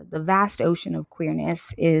the vast ocean of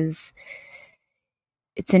queerness it's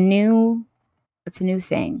a new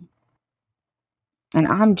thing. And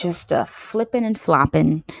I'm just flipping and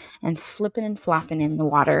flopping in the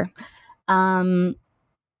water.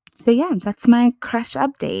 So yeah, that's my crush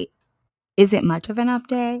update. Is it much of an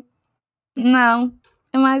update? No.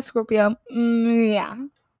 Am I a Scorpio? Yeah.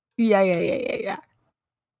 Yeah.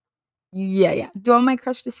 Do I want my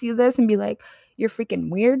crush to see this and be like, you're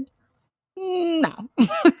freaking weird? No.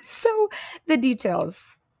 So the details,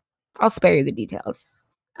 I'll spare you the details.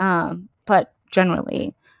 But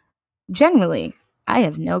generally, I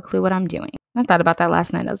have no clue what I'm doing. I thought about that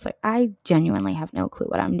last night. I was like, I genuinely have no clue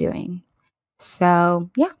what I'm doing.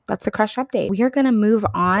 So yeah, that's the crush update. We are going to move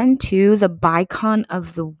on to the Bicon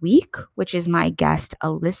of the week, which is my guest,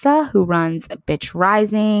 Alyssa, who runs Bitch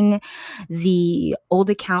Rising, the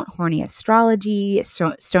old account Horny Astrology,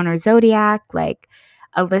 Stoner Zodiac. Like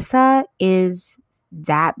Alyssa is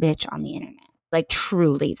that bitch on the internet. Like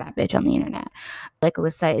truly that bitch on the internet. Like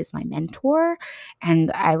Alyssa is my mentor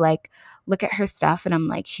and I like look at her stuff and I'm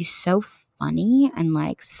like, she's so funny and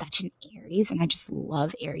like such an Aries and I just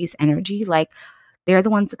love Aries energy. Like they're the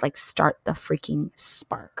ones that like start the freaking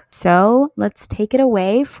spark. So let's take it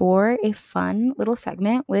away for a fun little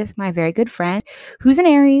segment with my very good friend who's an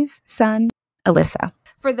Aries sun, Alyssa.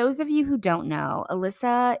 For those of you who don't know,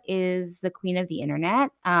 Alyssa is the queen of the internet.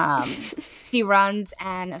 She runs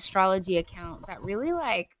an astrology account that really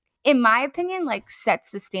like, in my opinion, like sets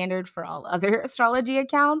the standard for all other astrology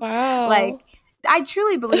accounts. Wow. Like, I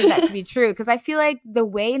truly believe that to be true because I feel like the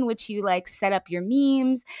way in which you like set up your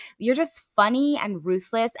memes, you're just funny and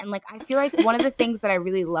ruthless. And like, I feel like one of the things that I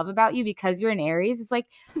really love about you because you're an Aries is like,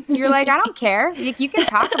 you're like, I don't care. You can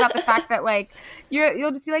talk about the fact that like,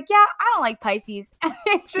 you'll just be like, yeah, I don't like Pisces. And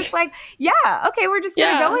it's just like, yeah, okay, we're just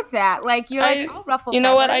going to go with that. Like, you're like, I'll ruffle You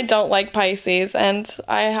know what? I feathers. don't like Pisces, and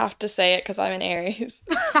I have to say it because I'm an Aries.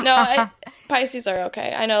 Pisces are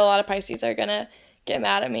okay. I know a lot of Pisces are going to get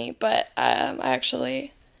mad at me, but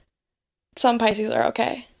some Pisces are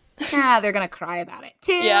okay. Yeah, they're gonna cry about it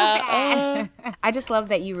too. Yeah. I just love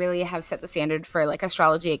that you really have set the standard for like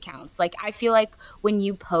astrology accounts. Like I feel like when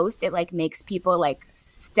you post, it like makes people like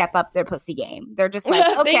step up their pussy game. They're just like,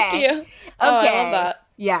 okay, thank you. Okay, I love that.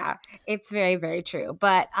 Yeah, it's very, very true.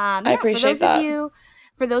 But I appreciate that.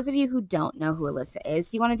 For those of you who don't know who Alyssa is,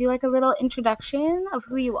 do you want to do like a little introduction of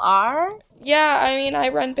who you are? Yeah, I mean, I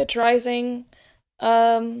run Bitch Rising.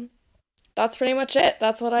 That's pretty much it.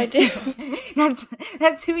 That's what I do.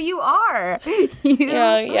 that's who you are.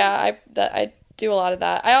 I do a lot of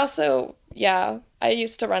that. I also, I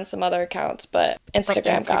used to run some other accounts, but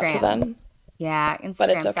Instagram got to them. Yeah, Instagram. But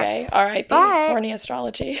it's okay. R.I.P. Horny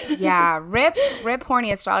Astrology. Yeah, rip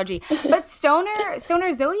horny astrology. But Stoner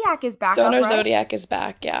Zodiac is back. Stoner Zodiac is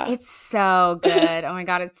back, yeah. It's so good. Oh my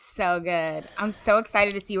god, it's so good. I'm so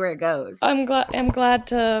excited to see where it goes. I'm glad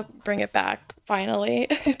to bring it back, finally.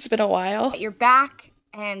 It's been a while. You're back.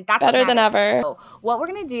 And that's better than ever. So what we're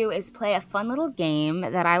going to do is play a fun little game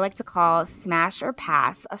that I like to call Smash or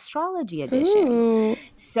Pass Astrology Edition. Ooh.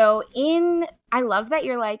 So I love that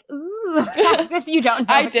you're like, ooh, as if you don't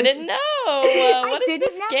know. I didn't know. What is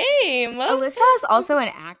this game? Alyssa is also an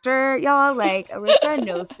actor, y'all. Like, Alyssa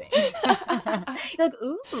knows things. You're like,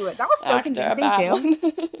 ooh, that was so convincing, too.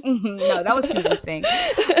 No, that was convincing.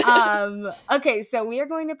 Okay, so we are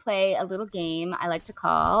going to play a little game I like to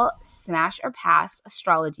call Smash or Pass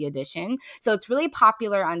Astrology Edition. So it's really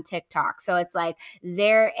popular on TikTok. So it's like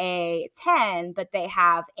they're a 10, but they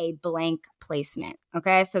have a blank placement.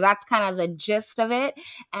 Okay, so that's kind of the gist of it.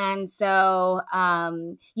 And so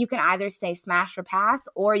you can either say smash or pass,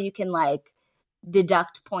 or you can like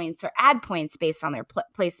deduct points or add points based on their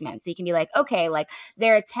placement. So you can be like, okay, like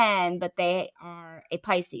they're a 10, but they are a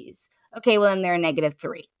Pisces. Okay, well then they're a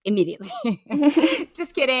 -3 immediately.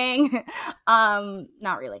 Just kidding.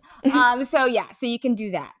 Not really. So you can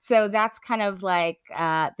do that. So that's kind of like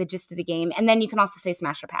the gist of the game. And then you can also say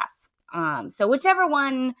smash or pass. So whichever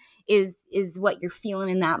one is what you're feeling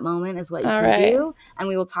in that moment is what you can do. And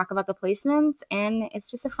we will talk about the placements, and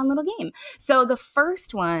it's just a fun little game. So the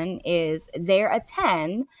first one is they're a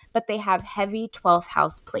 10, but they have heavy 12th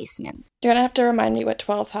house placement. You're going to have to remind me what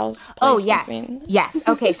 12th house placements mean. Yes.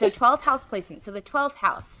 Okay, so 12th house placement. So the 12th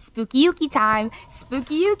house, spooky yuki time,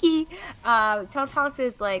 spooky yuki. 12th house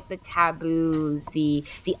is like the taboos,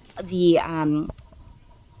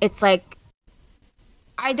 it's like,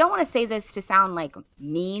 I don't want to say this to sound like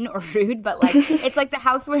mean or rude, but like it's like the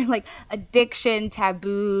house where like addiction,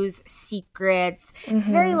 taboos, secrets.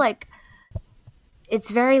 Mm-hmm.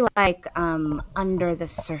 It's very like under the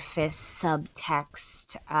surface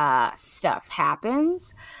subtext stuff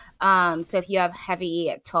happens. So if you have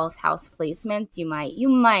heavy 12th house placements, you might,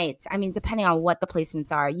 I mean, depending on what the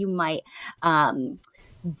placements are, you might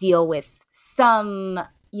deal with some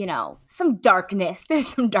darkness. There's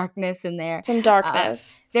some darkness in there. Some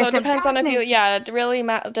darkness. So it depends on if you, it really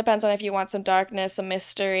depends on if you want some darkness, some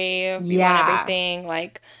mystery, if you want everything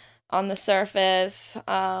like on the surface.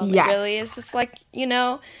 It really is just like,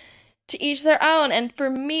 to each their own. And for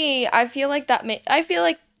me, I feel like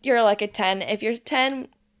you're like a 10. If you're 10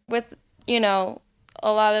 with, a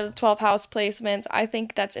lot of 12 house placements, I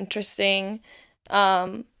think that's interesting.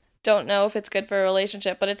 Don't know if it's good for a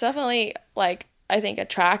relationship, but it's definitely like, I think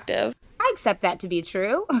attractive. I accept that to be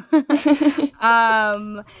true.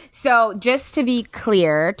 So just to be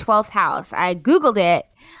clear, 12th house, I Googled it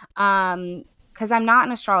because I'm not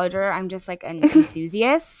an astrologer. I'm just like an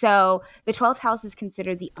enthusiast. So the 12th house is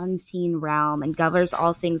considered the unseen realm and governs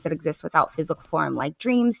all things that exist without physical form, like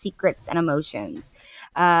dreams, secrets, and emotions.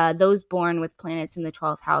 Those born with planets in the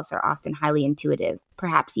 12th house are often highly intuitive,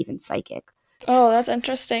 perhaps even psychic. Oh, that's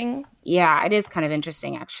interesting. Yeah, it is kind of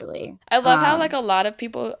interesting, actually. I love how, like, a lot of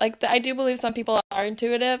people, like, I do believe some people are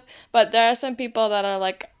intuitive, but there are some people that are,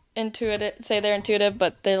 like, intuitive, say they're intuitive,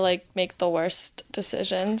 but they, like, make the worst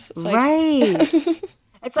decisions. It's like... Right.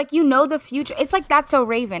 It's like the future. It's like That's So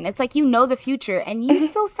Raven. It's like the future, and you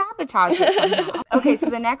still sabotage it somehow. Okay,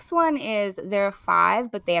 so the next one is they're a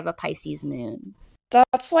 5, but they have a Pisces moon.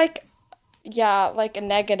 That's, like... Yeah, like a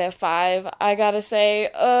 -5, I gotta say.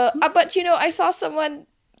 But, I saw someone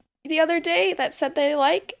the other day that said they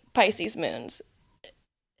like Pisces moons.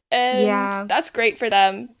 And that's great for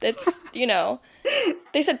them. It's, you know,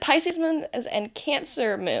 they said Pisces moon and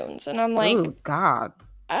Cancer moons. And I'm like, oh, God.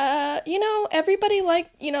 You know, everybody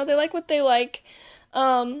they like what they like.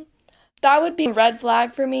 That would be a red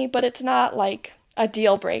flag for me, but it's not like a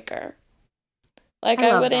deal breaker. Like,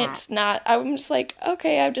 I'm just like,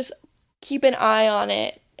 okay, I just keep an eye on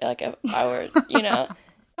it. Like, if I were, you know,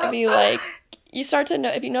 I'd be like, you start to know,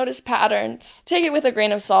 if you notice patterns, take it with a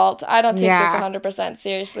grain of salt. I don't take this 100%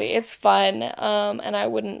 seriously. It's fun, and I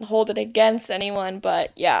wouldn't hold it against anyone,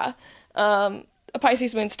 but yeah, a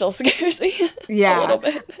Pisces moon still scares me a little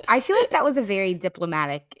bit. I feel like that was a very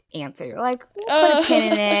diplomatic answer. You're like, we'll put a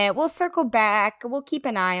pin in it. We'll circle back. We'll keep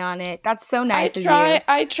an eye on it. That's so nice of you.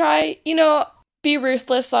 I try, you know, be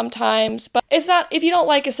ruthless sometimes, but it's not, if you don't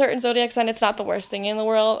like a certain zodiac sign, it's not the worst thing in the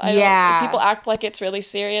world. People act like it's really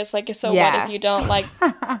serious. Like, so what if you don't like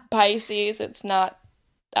Pisces? It's not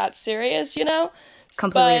that serious, you know?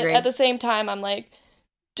 Completely agree. At the same time, I'm like,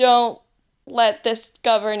 don't let this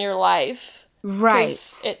govern your life. Right.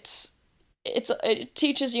 It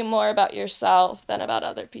teaches you more about yourself than about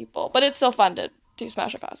other people, but it's still fun to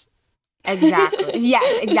smash or pass. Exactly.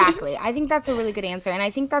 Yes, exactly. I think that's a really good answer. And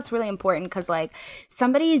I think that's really important because, like,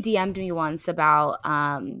 somebody DM'd me once about,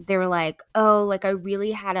 they were like, oh, like, I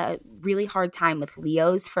really had a really hard time with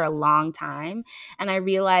Leos for a long time. And I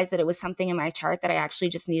realized that it was something in my chart that I actually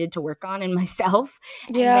just needed to work on in myself.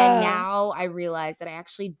 And then now I realized that I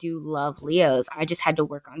actually do love Leos. I just had to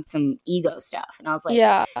work on some ego stuff. And I was like,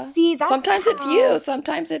 see, that's sometimes it's you.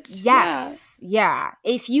 Sometimes it's, yeah.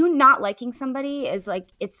 If you not liking somebody is like,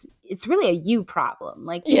 it's really a you problem.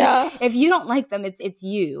 Like, if you don't like them, it's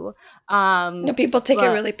you. People take it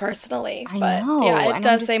really personally. But it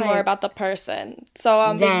does say more about the person. So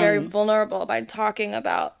I'm being very vulnerable by talking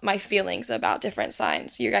about my feelings about different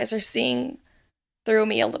signs. You guys are seeing through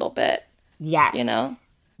me a little bit. Yes. You know?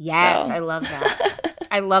 Yes, so. I love that.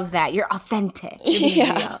 I love that. You're authentic.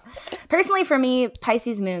 You're real. Personally, for me,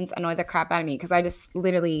 Pisces moons annoy the crap out of me because I just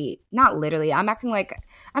I'm acting like,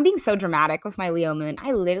 I'm being so dramatic with my Leo moon.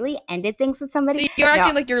 I literally ended things with somebody. See, you're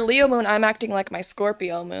acting like your Leo moon. I'm acting like my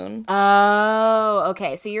Scorpio moon. Oh,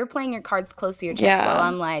 okay. So you're playing your cards close to your chest while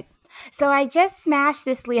I'm like, so I just smashed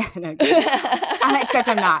this Leo. No, except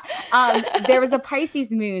I'm not. There was a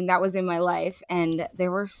Pisces moon that was in my life, and they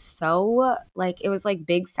were so, like, it was like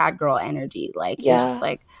big sad girl energy. Like, it was just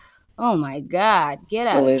like, oh my God, get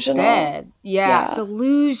out of bed. Yeah,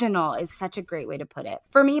 delusional is such a great way to put it.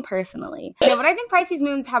 For me personally. No, but I think Pisces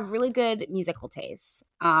moons have really good musical tastes.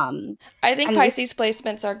 I think Pisces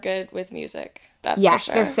placements are good with music. That's for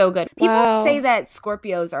sure. They're so good. People say that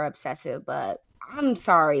Scorpios are obsessive, but I'm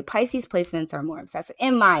sorry, Pisces placements are more obsessive,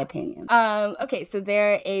 in my opinion. Okay, so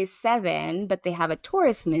they're a 7, but they have a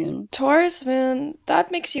Taurus moon. Taurus moon,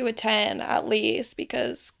 that makes you a 10 at least,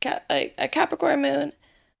 because a Capricorn moon,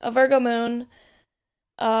 a Virgo moon,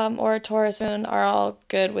 or a Taurus moon are all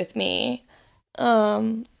good with me.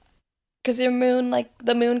 Because your moon, like,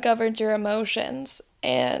 the moon governs your emotions,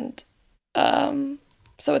 and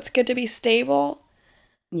so it's good to be stable.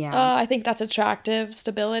 Yeah. I think that's attractive,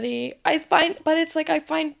 stability. I find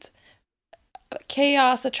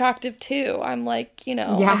chaos attractive too. I'm like,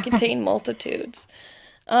 I contain multitudes.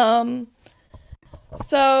 But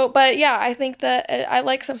yeah, I think that I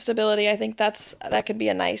like some stability. I think that could be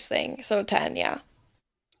a nice thing. So 10, yeah.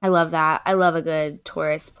 I love that. I love a good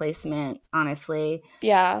Taurus placement, honestly.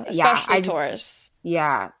 Yeah, especially Taurus.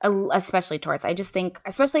 Yeah, especially Taurus. I just think,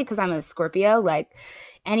 especially because I'm a Scorpio, like,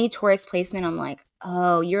 any Taurus placement, I'm like,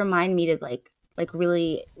 oh, you remind me to like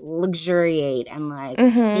really luxuriate and like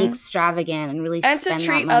be extravagant and really and spend to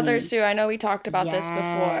treat that money. Others too. I know we talked about this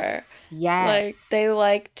before. Yes. Like, they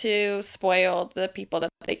like to spoil the people that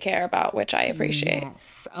they care about, which I appreciate.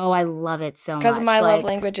 Yes. Oh, I love it so much. Because my love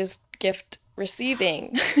language is gift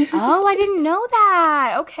receiving. Oh, I didn't know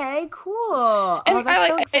that. Okay, cool. And I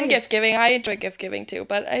like and gift giving. I enjoy gift giving too,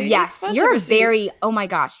 but yes, you're very, oh my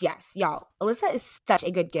gosh, yes, y'all. Alyssa is such a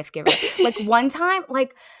good gift giver. Like, one time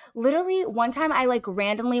I like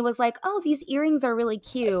randomly was like, oh, these earrings are really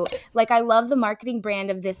cute. Like, I love the marketing brand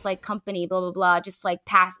of this like company, blah, blah, blah. Just like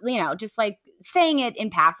just like saying it in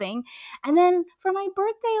passing. And then for my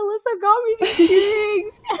birthday, Alyssa got me these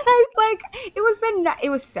earrings. And I like, it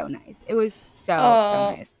was so nice. It was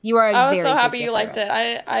so nice. You are I was so happy you liked it.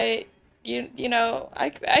 I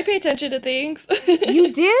pay attention to things.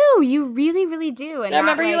 You do. You really, really do. And I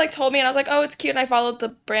remember you like told me, and I was like, oh, it's cute. And I followed the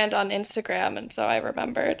brand on Instagram, and so I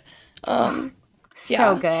remembered.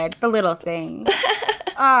 So good. The little things.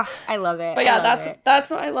 Oh, I love it. But yeah,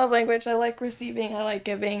 that's what I love language. I like receiving. I like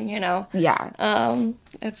giving. Yeah.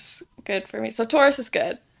 It's good for me. So Taurus is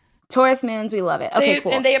good. Taurus moons, we love it. Okay,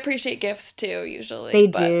 cool. And they appreciate gifts too, usually. They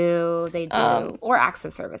do. Or acts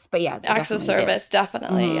of service. But yeah, acts of service,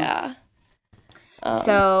 definitely, yeah.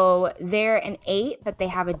 So they're an 8, but they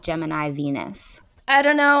have a Gemini Venus. I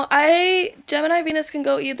don't know. Gemini Venus can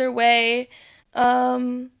go either way.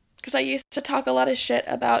 Because I used to talk a lot of shit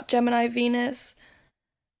about Gemini Venus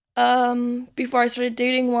before I started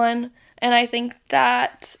dating one. And I think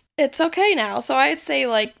that it's okay now. So I'd say,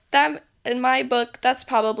 like, that, in my book, that's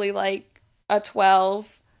probably, like, a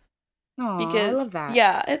 12. Oh, because, I love that.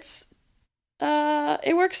 Yeah,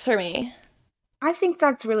 it works for me. I think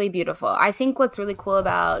that's really beautiful. I think what's really cool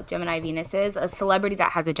about Gemini Venus is a celebrity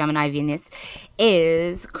that has a Gemini Venus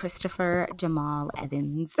is Christopher Jamal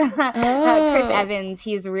Evans. Chris Evans,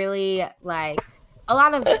 he's really like a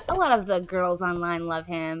lot of the girls online love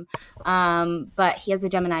him, but he has a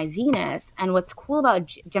Gemini Venus. And what's cool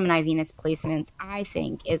about Gemini Venus placements, I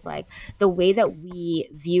think, is like the way that we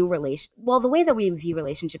view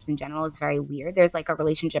relationships in general is very weird. There's like a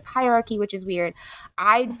relationship hierarchy, which is weird.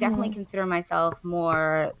 I definitely consider myself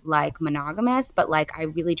more like monogamous, but like I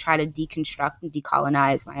really try to deconstruct and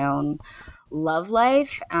decolonize my own love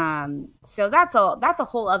life. So that's a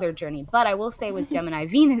whole other journey. But I will say with Gemini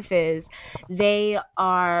Venuses,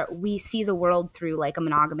 we see the world through like a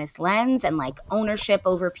monogamous lens and like ownership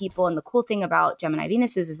over people. And the cool thing about Gemini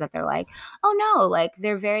Venuses is that they're like, oh no, like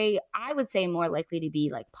they're very, I would say, more likely to be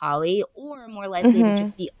like poly, or more likely to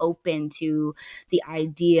just be open to the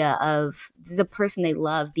idea of the person they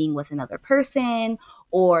love being with another person.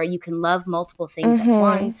 Or you can love multiple things at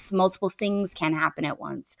once. Multiple things can happen at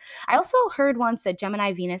once. I also heard once that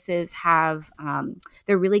Gemini Venuses have,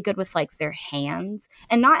 they're really good with like their hands,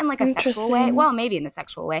 and not in like a sexual way. Well, maybe in a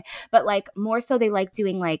sexual way, but like more so they like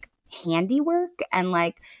doing like handiwork, and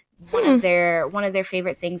like one of their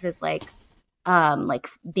favorite things is like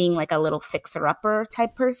being like a little fixer-upper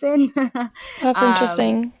type person. That's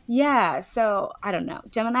interesting. Yeah, so I don't know.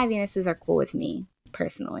 Gemini Venuses are cool with me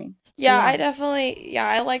personally. Yeah, I definitely,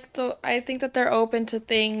 I think that they're open to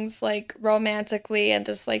things like romantically, and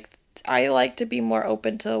just like, I like to be more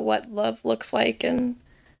open to what love looks like, and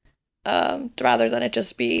rather than it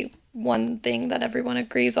just be one thing that everyone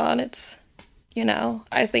agrees on. It's,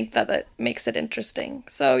 I think that it makes it interesting.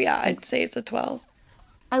 So yeah, I'd say it's a 12.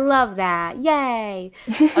 I love that. Yay.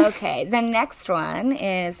 Okay, the next one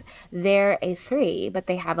is they're a 3, but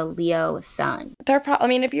they have a Leo sun.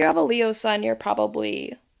 If you have a Leo sun, you're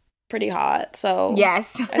probably pretty hot. So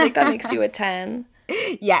yes, I think that makes you a 10.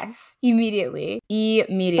 Yes, immediately.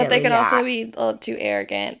 But they can also be a little too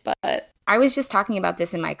arrogant. But I was just talking about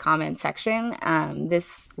this in my comment section.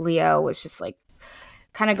 This Leo was just like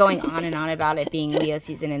kind of going on and on about it being Leo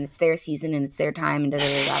season, and it's their season and it's their time, and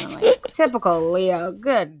da-da-da-da. I'm like, typical Leo,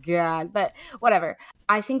 good God. But whatever.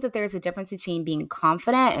 I think that there's a difference between being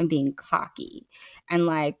confident and being cocky. And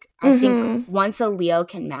like, I think once a Leo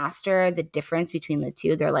can master the difference between the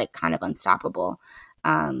two, they're like kind of unstoppable.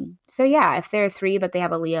 So yeah, if they're a 3, but they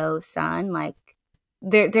have a Leo sun, like,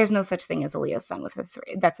 there's no such thing as a Leo sun with a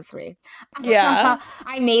 3. That's a 3. Yeah.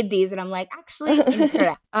 I made these and I'm like, actually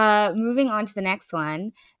incorrect. Moving on to the next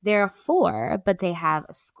one. They're a 4, but they have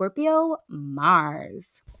a Scorpio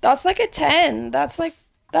Mars. That's like a 10.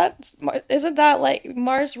 Isn't that like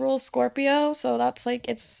Mars rules Scorpio? So that's like,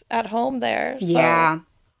 it's at home there. So. Yeah.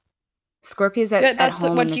 Scorpio's at home. That's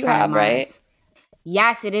what you have, right?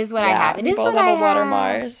 Yes, it is what I have. It is both what have I a water have.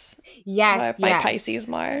 Mars. Yes, my Pisces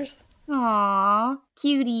Mars. Aw,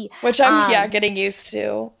 cutie. Which I'm getting used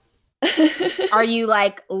to. Are you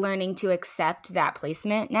like learning to accept that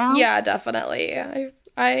placement now? Yeah, definitely.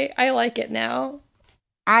 I like it now.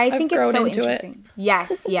 I think it's so interesting.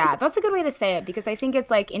 Yes, yeah. That's a good way to say it, because I think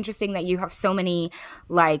it's like interesting that you have so many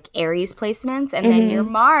like Aries placements, and then your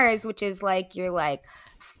Mars, which is like your like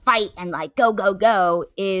fight and like go go go,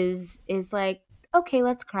 is like, okay,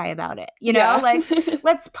 let's cry about it. Like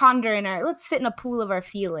let's ponder let's sit in a pool of our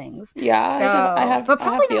feelings. Yeah, but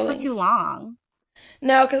probably not for too long.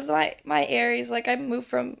 No, because my Aries, like, I move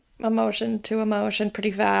from emotion to emotion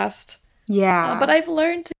pretty fast. Yeah. But I've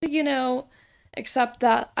learned to, accept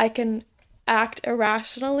that I can act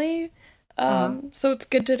irrationally. So it's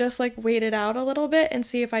good to just like wait it out a little bit and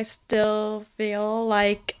see if I still feel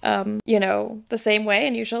like, the same way.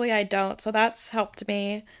 And usually I don't. So that's helped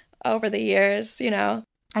me over the years,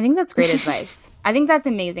 I think that's great advice. I think that's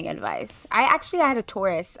amazing advice. I had a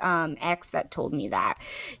Taurus ex that told me that.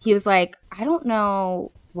 He was like, I don't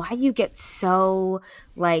know why you get so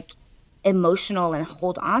like emotional and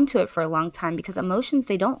hold on to it for a long time, because emotions,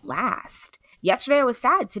 they don't last. Yesterday I was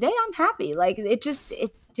sad. Today I'm happy. Like it just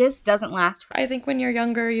doesn't last. I think when you're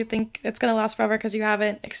younger, you think it's going to last forever because you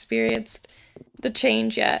haven't experienced the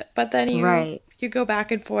change yet. But then you go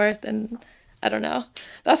back and forth, and I don't know.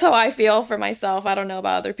 That's how I feel for myself. I don't know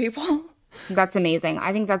about other people. That's amazing.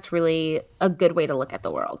 I think that's really a good way to look at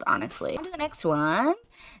the world, honestly. On to the next one.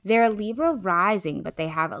 They're Libra rising, but they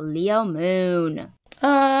have a Leo moon.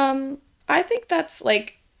 I think that's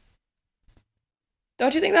like,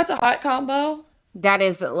 don't you think that's a hot combo? That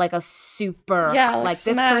is like a super, like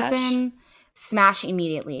this person, smash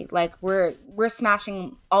immediately. Like we're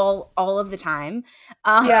smashing all of the time.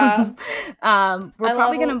 We're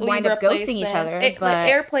probably gonna wind up ghosting each other. But like,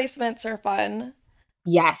 air placements are fun.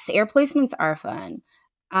 Yes, air placements are fun.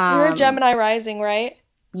 You're a Gemini rising, right?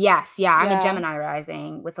 Yes, I'm a Gemini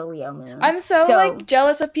rising with a Leo moon. I'm so like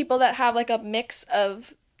jealous of people that have like a mix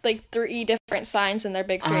of like 3 different signs in their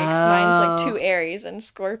big 3. Because mine's like 2 Aries and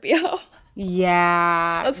Scorpio.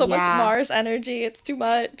 Yeah. That's so much Mars energy. It's too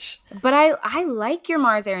much. But I like your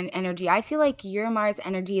Mars energy. I feel like your Mars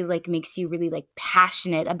energy like makes you really like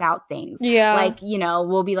passionate about things. Yeah. Like, you know,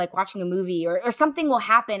 we'll be like watching a movie or something will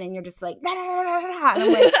happen and you're just like, da, da, da, da, da. And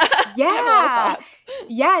I'm like, yeah. I have a lot of thoughts.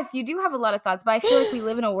 Yes, you do have a lot of thoughts. But I feel like we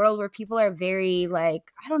live in a world where people are very like,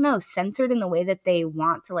 I don't know, censored in the way that they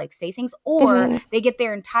want to like say things, or they get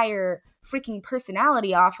their entire freaking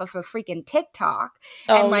personality off of a freaking TikTok.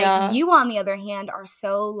 And like you on the other hand are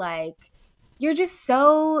so like, you're just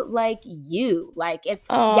so like you, like it's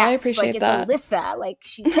I appreciate like that. It's Alyssa, like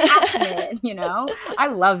she's passionate. You know, I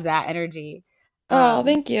love that energy.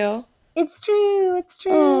 Thank you. It's true.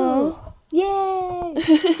 Yay.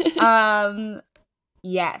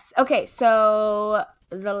 Yes. Okay, so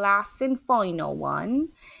the last and final one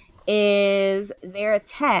is they're a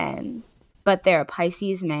 10, but they're a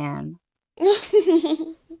Pisces man.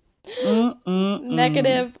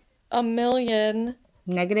 Negative a million.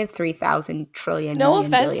 Negative 3,000 trillion. No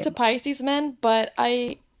offense to Pisces men, but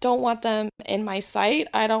I don't want them in my sight.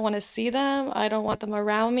 I don't want to see them. I don't want them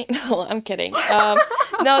around me. No, I'm kidding.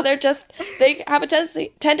 No, they have a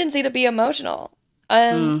tendency to be emotional.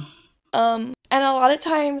 And a lot of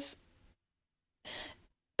times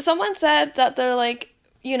someone said that they're like,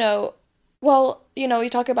 you know, well, you know, you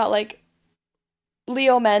talk about like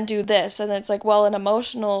Leo men do this, and it's like, well, an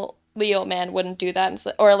emotional Leo man wouldn't do that,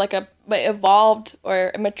 or like a evolved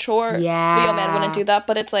or mature Leo man wouldn't do that.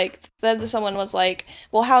 But it's like, then someone was like,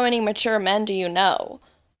 well, how many mature men do you know?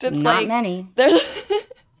 It's not like, many. There's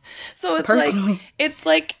so it's personally, it's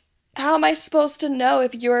like, how am I supposed to know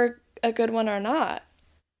if you're a good one or not?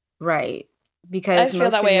 Right. Because I feel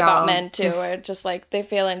that way about men too, where it's just like they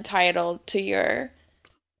feel entitled to your.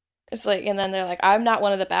 It's like, and then they're like, I'm not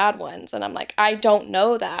one of the bad ones. And I'm like, I don't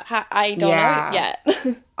know that. I don't know it yet.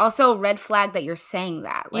 Also, red flag that you're saying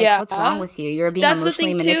that. Like, what's wrong with you? You're being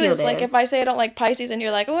emotionally manipulative. That's the thing, too, is like, if I say I don't like Pisces and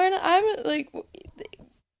you're like, oh, I'm like,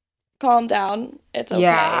 calm down. It's okay.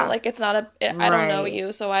 Yeah. Like, it's not I don't know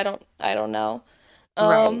you, so I don't know.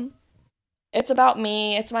 It's about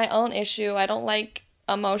me. It's my own issue. I don't like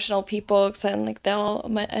emotional people because like they'll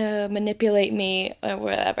manipulate me or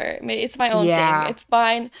whatever. It's my own thing. It's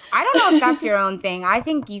fine. I don't know if that's your own thing. I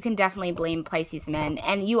think you can definitely blame Pisces men.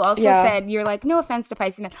 And you also said, you're like, no offense to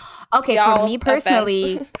Pisces men. Okay, for me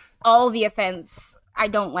personally, all the offense, I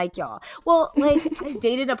don't like y'all. Well, like, I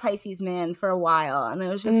dated a Pisces man for a while, and it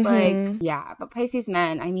was just like, but Pisces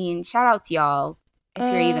men, I mean, shout out to y'all. If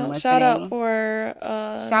you're even listening. Shout out for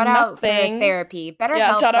therapy.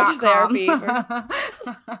 BetterHelp.com. Shout out to therapy.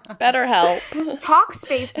 BetterHelp.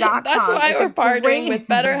 Talkspace.com. That's why we're partnering with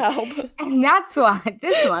BetterHelp. And that's why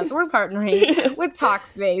this month we're partnering with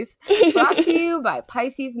Talkspace. Brought to you by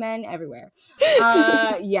Pisces men everywhere.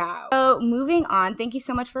 So moving on. Thank you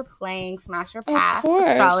so much for playing Smash or Pass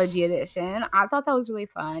Astrology Edition. I thought that was really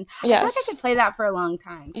fun. Yes. I feel like I could play that for a long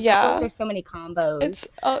time. I feel like there's so many combos.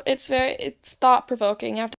 It's thought-provoking.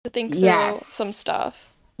 You have to think through some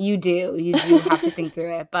stuff. You do have to think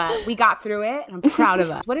through it, but we got through it and I'm proud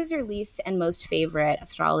of us. What is your least and most favorite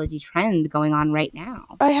astrology trend going on right now?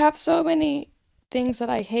 I have so many things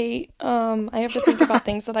that I hate. I have to think about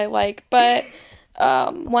things that I like, but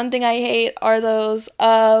one thing I hate are those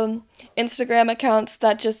Instagram accounts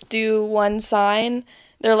that just do one sign.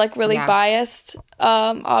 They're like really biased,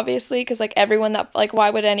 obviously, because like everyone that like,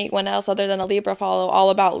 why would anyone else other than a Libra follow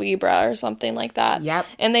All About Libra or something like that? Yep.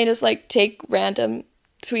 And they just like take random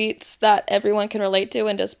tweets that everyone can relate to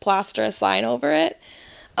and just plaster a sign over it.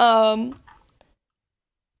 And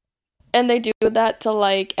they do that to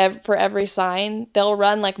like for every sign. They'll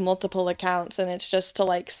run like multiple accounts, and it's just to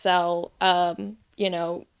like sell,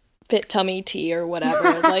 fit tummy tea or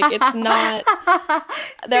whatever. Like, it's not.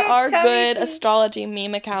 There are good astrology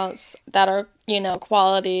meme accounts that are,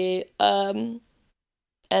 quality.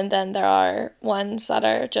 And then there are ones that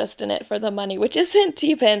are just in it for the money, which isn't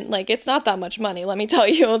even, like, it's not that much money, let me tell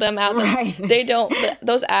you. The amount that they don't,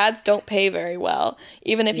 those ads don't pay very well.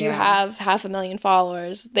 Even if you have 500,000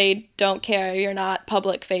 followers, they don't care. You're not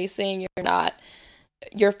public facing.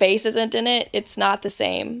 Your face isn't in it. It's not the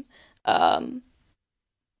same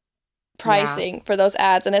pricing for those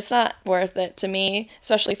ads, and it's not worth it to me,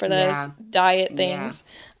 especially for those diet things.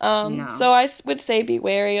 No. So I would say be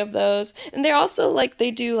wary of those. And they're also like,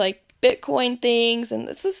 they do like Bitcoin things, and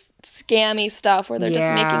this is scammy stuff where they're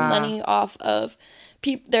just making money off of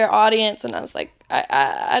their audience, and I was like,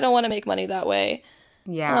 I don't want to make money that way.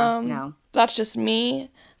 No, that's just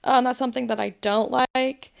me. That's something that I don't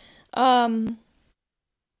like.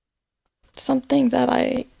 Something that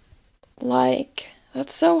I like,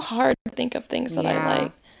 that's so hard to think of things that I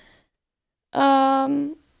like.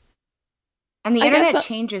 And the internet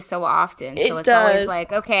changes so often. So it's always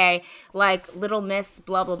like, okay, like Little Miss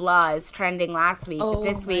blah, blah, blah is trending last week. But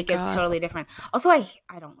this week it's totally different. Also, I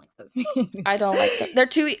don't like those memes. I don't like them. They're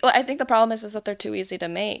too, I think the problem is that they're too easy to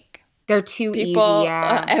make. They're too easy,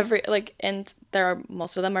 and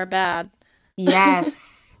most of them are bad.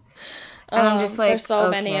 Yes. And I'm just like, there's so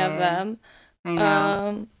many of them. I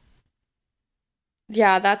know.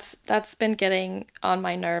 Yeah, that's been getting on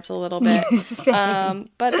my nerves a little bit.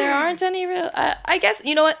 But there aren't any real. I guess,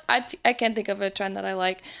 you know what? I can't think of a trend that I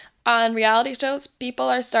like. On reality shows, people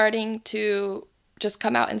are starting to just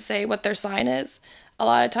come out and say what their sign is. A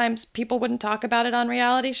lot of times, people wouldn't talk about it on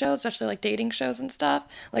reality shows, especially like dating shows and stuff.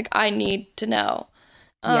 Like, I need to know.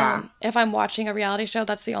 If I'm watching a reality show,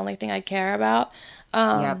 that's the only thing I care about.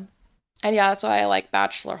 And that's why I like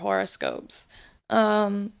Bachelor horoscopes.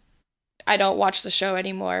 I don't watch the show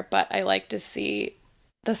anymore, but I like to see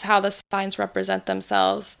how the signs represent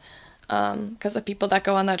themselves, because the people that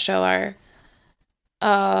go on that show are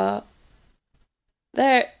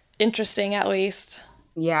they're interesting, at least.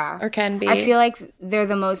 Or can be. I feel like they're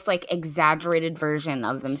the most like exaggerated version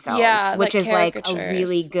of themselves, which is like a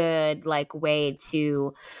really good like way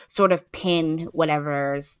to sort of pin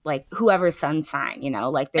whatever's like whoever's sun sign, you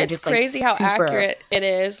know, like they're just crazy like how accurate it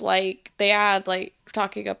is. Like they had like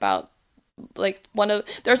talking about like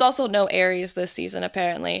there's also no Aries this season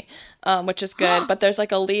apparently, which is good, but there's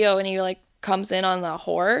like a Leo, and he like comes in on a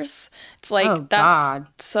horse. It's like, that's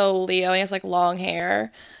so Leo. He has like long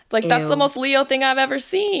hair. Like, that's the most Leo thing I've ever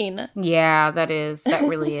seen. Yeah, that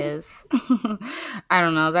really is. I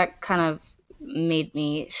don't know, that kind of made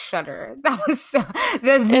me shudder. That was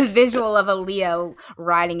the visual of a Leo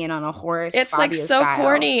riding in on a horse. It's like so style.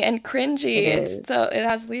 Corny and cringy. It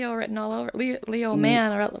has Leo written all over Leo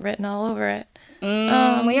man written all over it.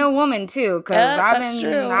 Leo woman too, because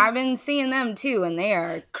I've been seeing them too, and they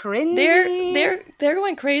are cringy. They're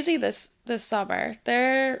going crazy this summer.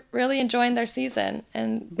 They're really enjoying their season,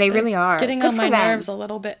 and they really are getting Good on my nerves a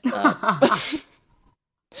little bit.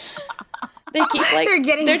 They keep like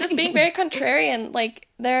they're just being very contrarian. Like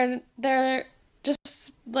they're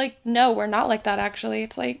just like, no, we're not like that. Actually,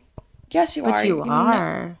 it's like, yes, you are. But you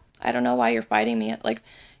are. I don't know why you're fighting me. Like,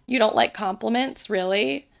 you don't like compliments,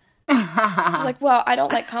 really? Like, well, I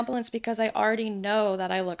don't like compliments because I already know that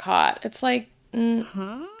I look hot. It's like,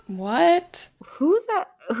 what?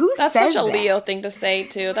 That's such a Leo thing to say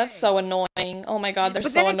too. That's so annoying. Oh my god, they're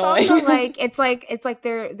so annoying. Also like it's like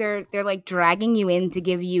they're like dragging you in to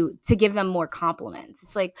give them more compliments.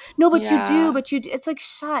 It's like, no, but you do. It's like,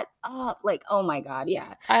 shut up. Like, oh my god,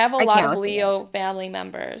 yeah. I have a lot of Leo family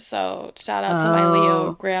members, so shout out to my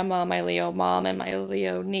Leo grandma, my Leo mom, and my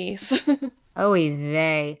Leo niece. Oh,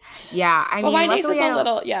 they. Yeah, I mean, my niece is a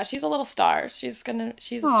little. Yeah, she's a little star. She's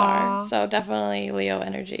a star. So definitely Leo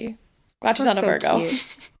energy. Glad she's not a Virgo.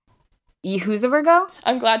 Who's a Virgo?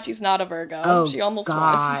 I'm glad she's not a Virgo. Oh, she almost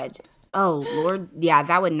was. Oh, Lord. Yeah,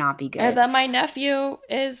 that would not be good. And then my nephew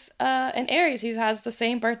is an Aries. He has the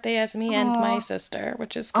same birthday as me and my sister,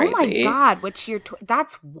 which is crazy. Oh, my God.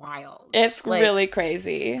 That's wild. It's like, really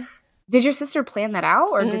crazy. Did your sister plan that out,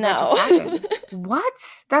 or did that just happen? What?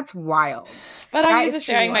 That's wild. But I'm used to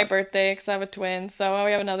sharing my birthday because I have a twin, so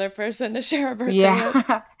we have another person to share our birthday with.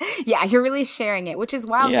 Yeah, you're really sharing it, which is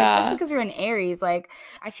wild, especially because you're an Aries. Like,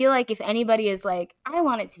 I feel like if anybody is like, I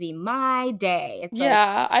want it to be my day. It's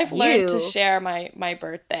I've learned to share my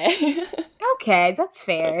birthday. Okay, that's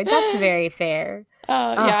fair. That's very fair.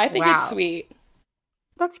 I think it's sweet.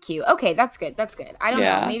 That's cute. Okay, that's good. I don't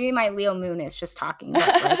know. Maybe my Leo moon is just talking.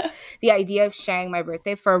 But like, the idea of sharing my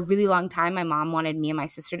birthday. For a really long time, my mom wanted me and my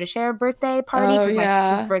sister to share a birthday party because my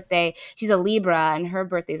sister's birthday, she's a Libra, and her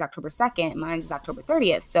birthday is October 2nd, and mine is October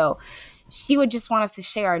 30th. So she would just want us to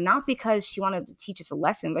share, not because she wanted to teach us a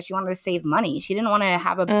lesson, but she wanted to save money. She didn't want to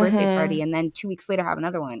have a birthday party and then 2 weeks later have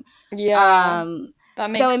another one. Yeah. That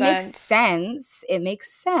makes sense. So it makes sense. It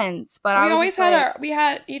makes sense. But we always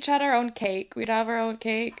had each had our own cake. We'd have our own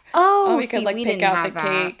cake. Oh, we could pick out the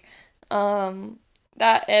cake.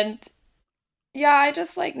 I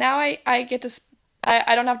just like now I get to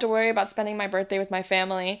I don't have to worry about spending my birthday with my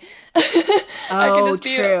family. I can just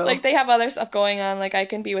be true. like, they have other stuff going on. Like, I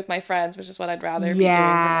can be with my friends, which is what I'd rather be doing than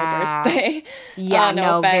my birthday.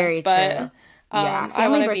 No offense, very but true. I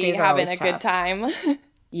want to be having a good time.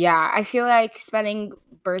 Yeah, I feel like spending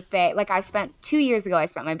birthday, like I spent 2 years ago, I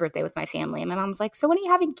spent my birthday with my family, and my mom's like, so when are you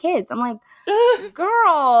having kids? I'm like,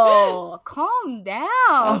 girl, calm down.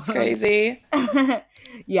 That's crazy.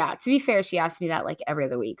 Yeah, to be fair, she asked me that like every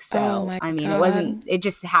other week. So, it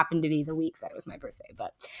just happened to be the week that it was my birthday.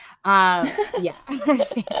 But yeah,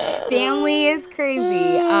 family is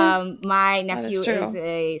crazy. My nephew is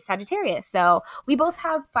a Sagittarius. So we both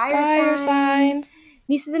have fire signs.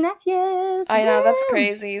 Nieces and nephews. I know, that's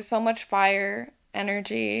crazy. So much fire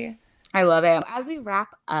energy. I love it. As we wrap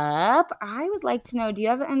up, I would like to know, do you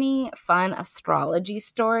have any fun astrology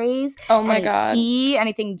stories? Oh my God.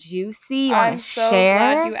 Anything juicy you I'm so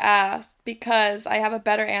glad you asked, because I have a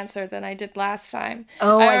better answer than I did last time.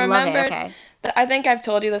 Oh, I love it. Okay. I think I've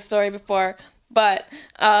told you the story before, but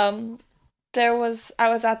I was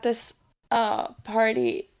at this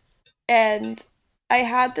party, and I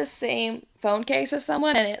had the same phone case as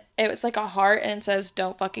someone, and it was like a heart, and it says,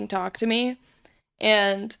 "Don't fucking talk to me."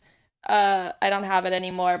 And I don't have it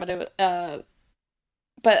anymore, but I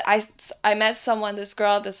met this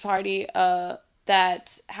girl at this party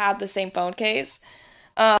that had the same phone case,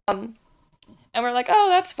 and we're like, oh,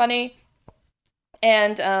 that's funny.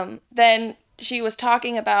 And then she was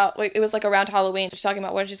talking about, like, it was like around Halloween, so she's talking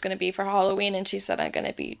about what she's going to be for Halloween, and she said, I'm going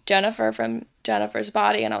to be Jennifer from Jennifer's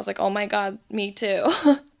Body, and I was like, oh my God, me too.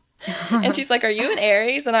 And she's like, are you an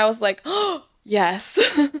Aries? And I was like, oh, yes.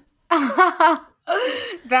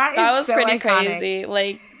 That was so pretty iconic. Crazy.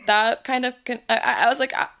 Like, that kind of, I was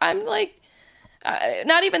like, I'm like,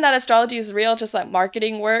 not even that astrology is real, just that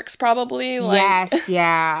marketing works probably. Like, yes,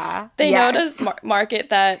 yeah. They know to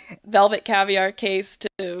market that velvet caviar case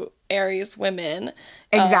to Aries women.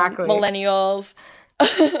 Exactly. Millennials.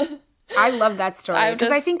 I love that story because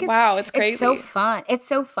I think it's crazy. It's so fun. It's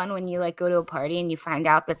so fun when you like go to a party and you find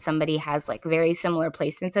out that somebody has like very similar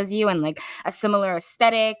placements as you and like a similar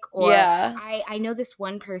aesthetic. Or I know this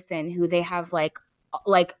one person who they have like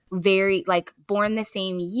very like born the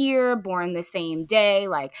same year, born the same day,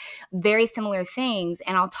 like very similar things.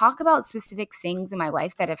 And I'll talk about specific things in my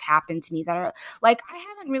life that have happened to me that are like I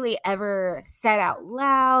haven't really ever said out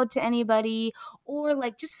loud to anybody, or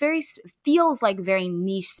like just feels like very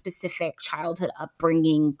niche specific childhood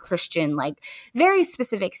upbringing, Christian, like very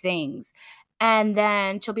specific things. And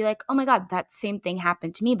then she'll be like, oh my God, that same thing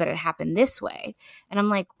happened to me, but it happened this way. And I'm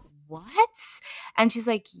like, what? And she's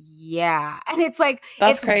like, yeah. And it's like,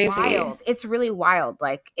 it's crazy. Wild. It's really wild.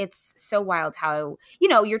 Like, it's so wild how, you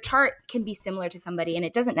know, your chart can be similar to somebody, and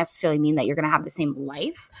it doesn't necessarily mean that you're going to have the same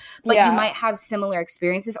life, but you might have similar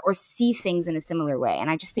experiences or see things in a similar way. And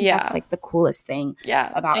I just think that's like the coolest thing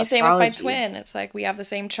about astrology. Same with my twin. It's like we have the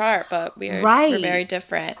same chart, but we're very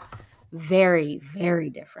different. Very, very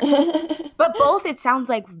different. But both, it sounds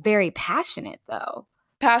like very passionate though.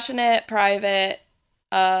 Passionate, private.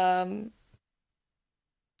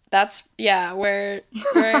 That's we're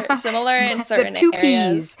similar in certain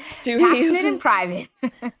areas. Passionate and private.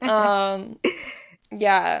 I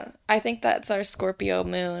think that's our Scorpio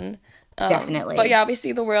moon. Definitely. But we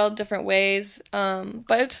see the world different ways.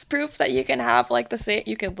 But it's proof that you can have like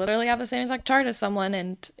you could literally have the same exact chart as someone,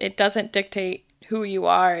 and it doesn't dictate who you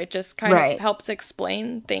are. It just kind of helps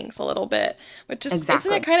explain things a little bit, which is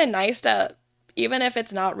isn't it kind of nice to, even if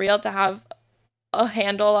it's not real, to have a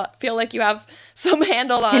handle, feel like you have some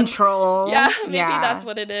handle on control. Maybe that's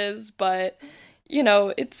what it is, but you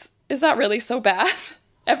know, is that really so bad?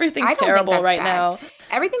 Everything's terrible right now.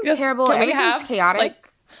 Everything's terrible. Everything's chaotic. Like,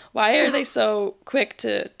 why are they so quick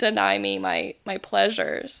to deny me my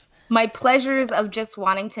pleasures? My pleasures of just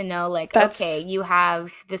wanting to know, like, okay, you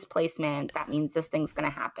have this placement. That means this thing's going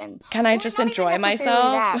to happen. Can I just enjoy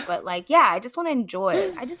myself? But, like, I just want to enjoy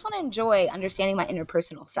it. I just want to enjoy understanding my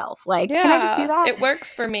interpersonal self. Like, can I just do that? It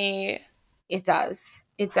works for me. It does.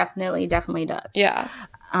 It definitely does. Yeah.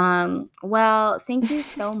 Well, thank you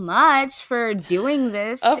so much for doing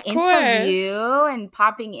this interview and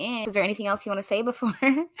popping in. Is there anything else you want to say before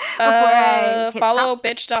I hit follow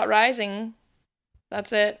bitch.rising.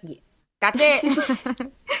 That's it. Yeah, that's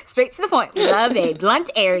it. Straight to the point. Love a blunt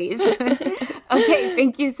Aries. Okay,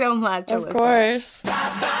 thank you so much, Of Alyssa. course.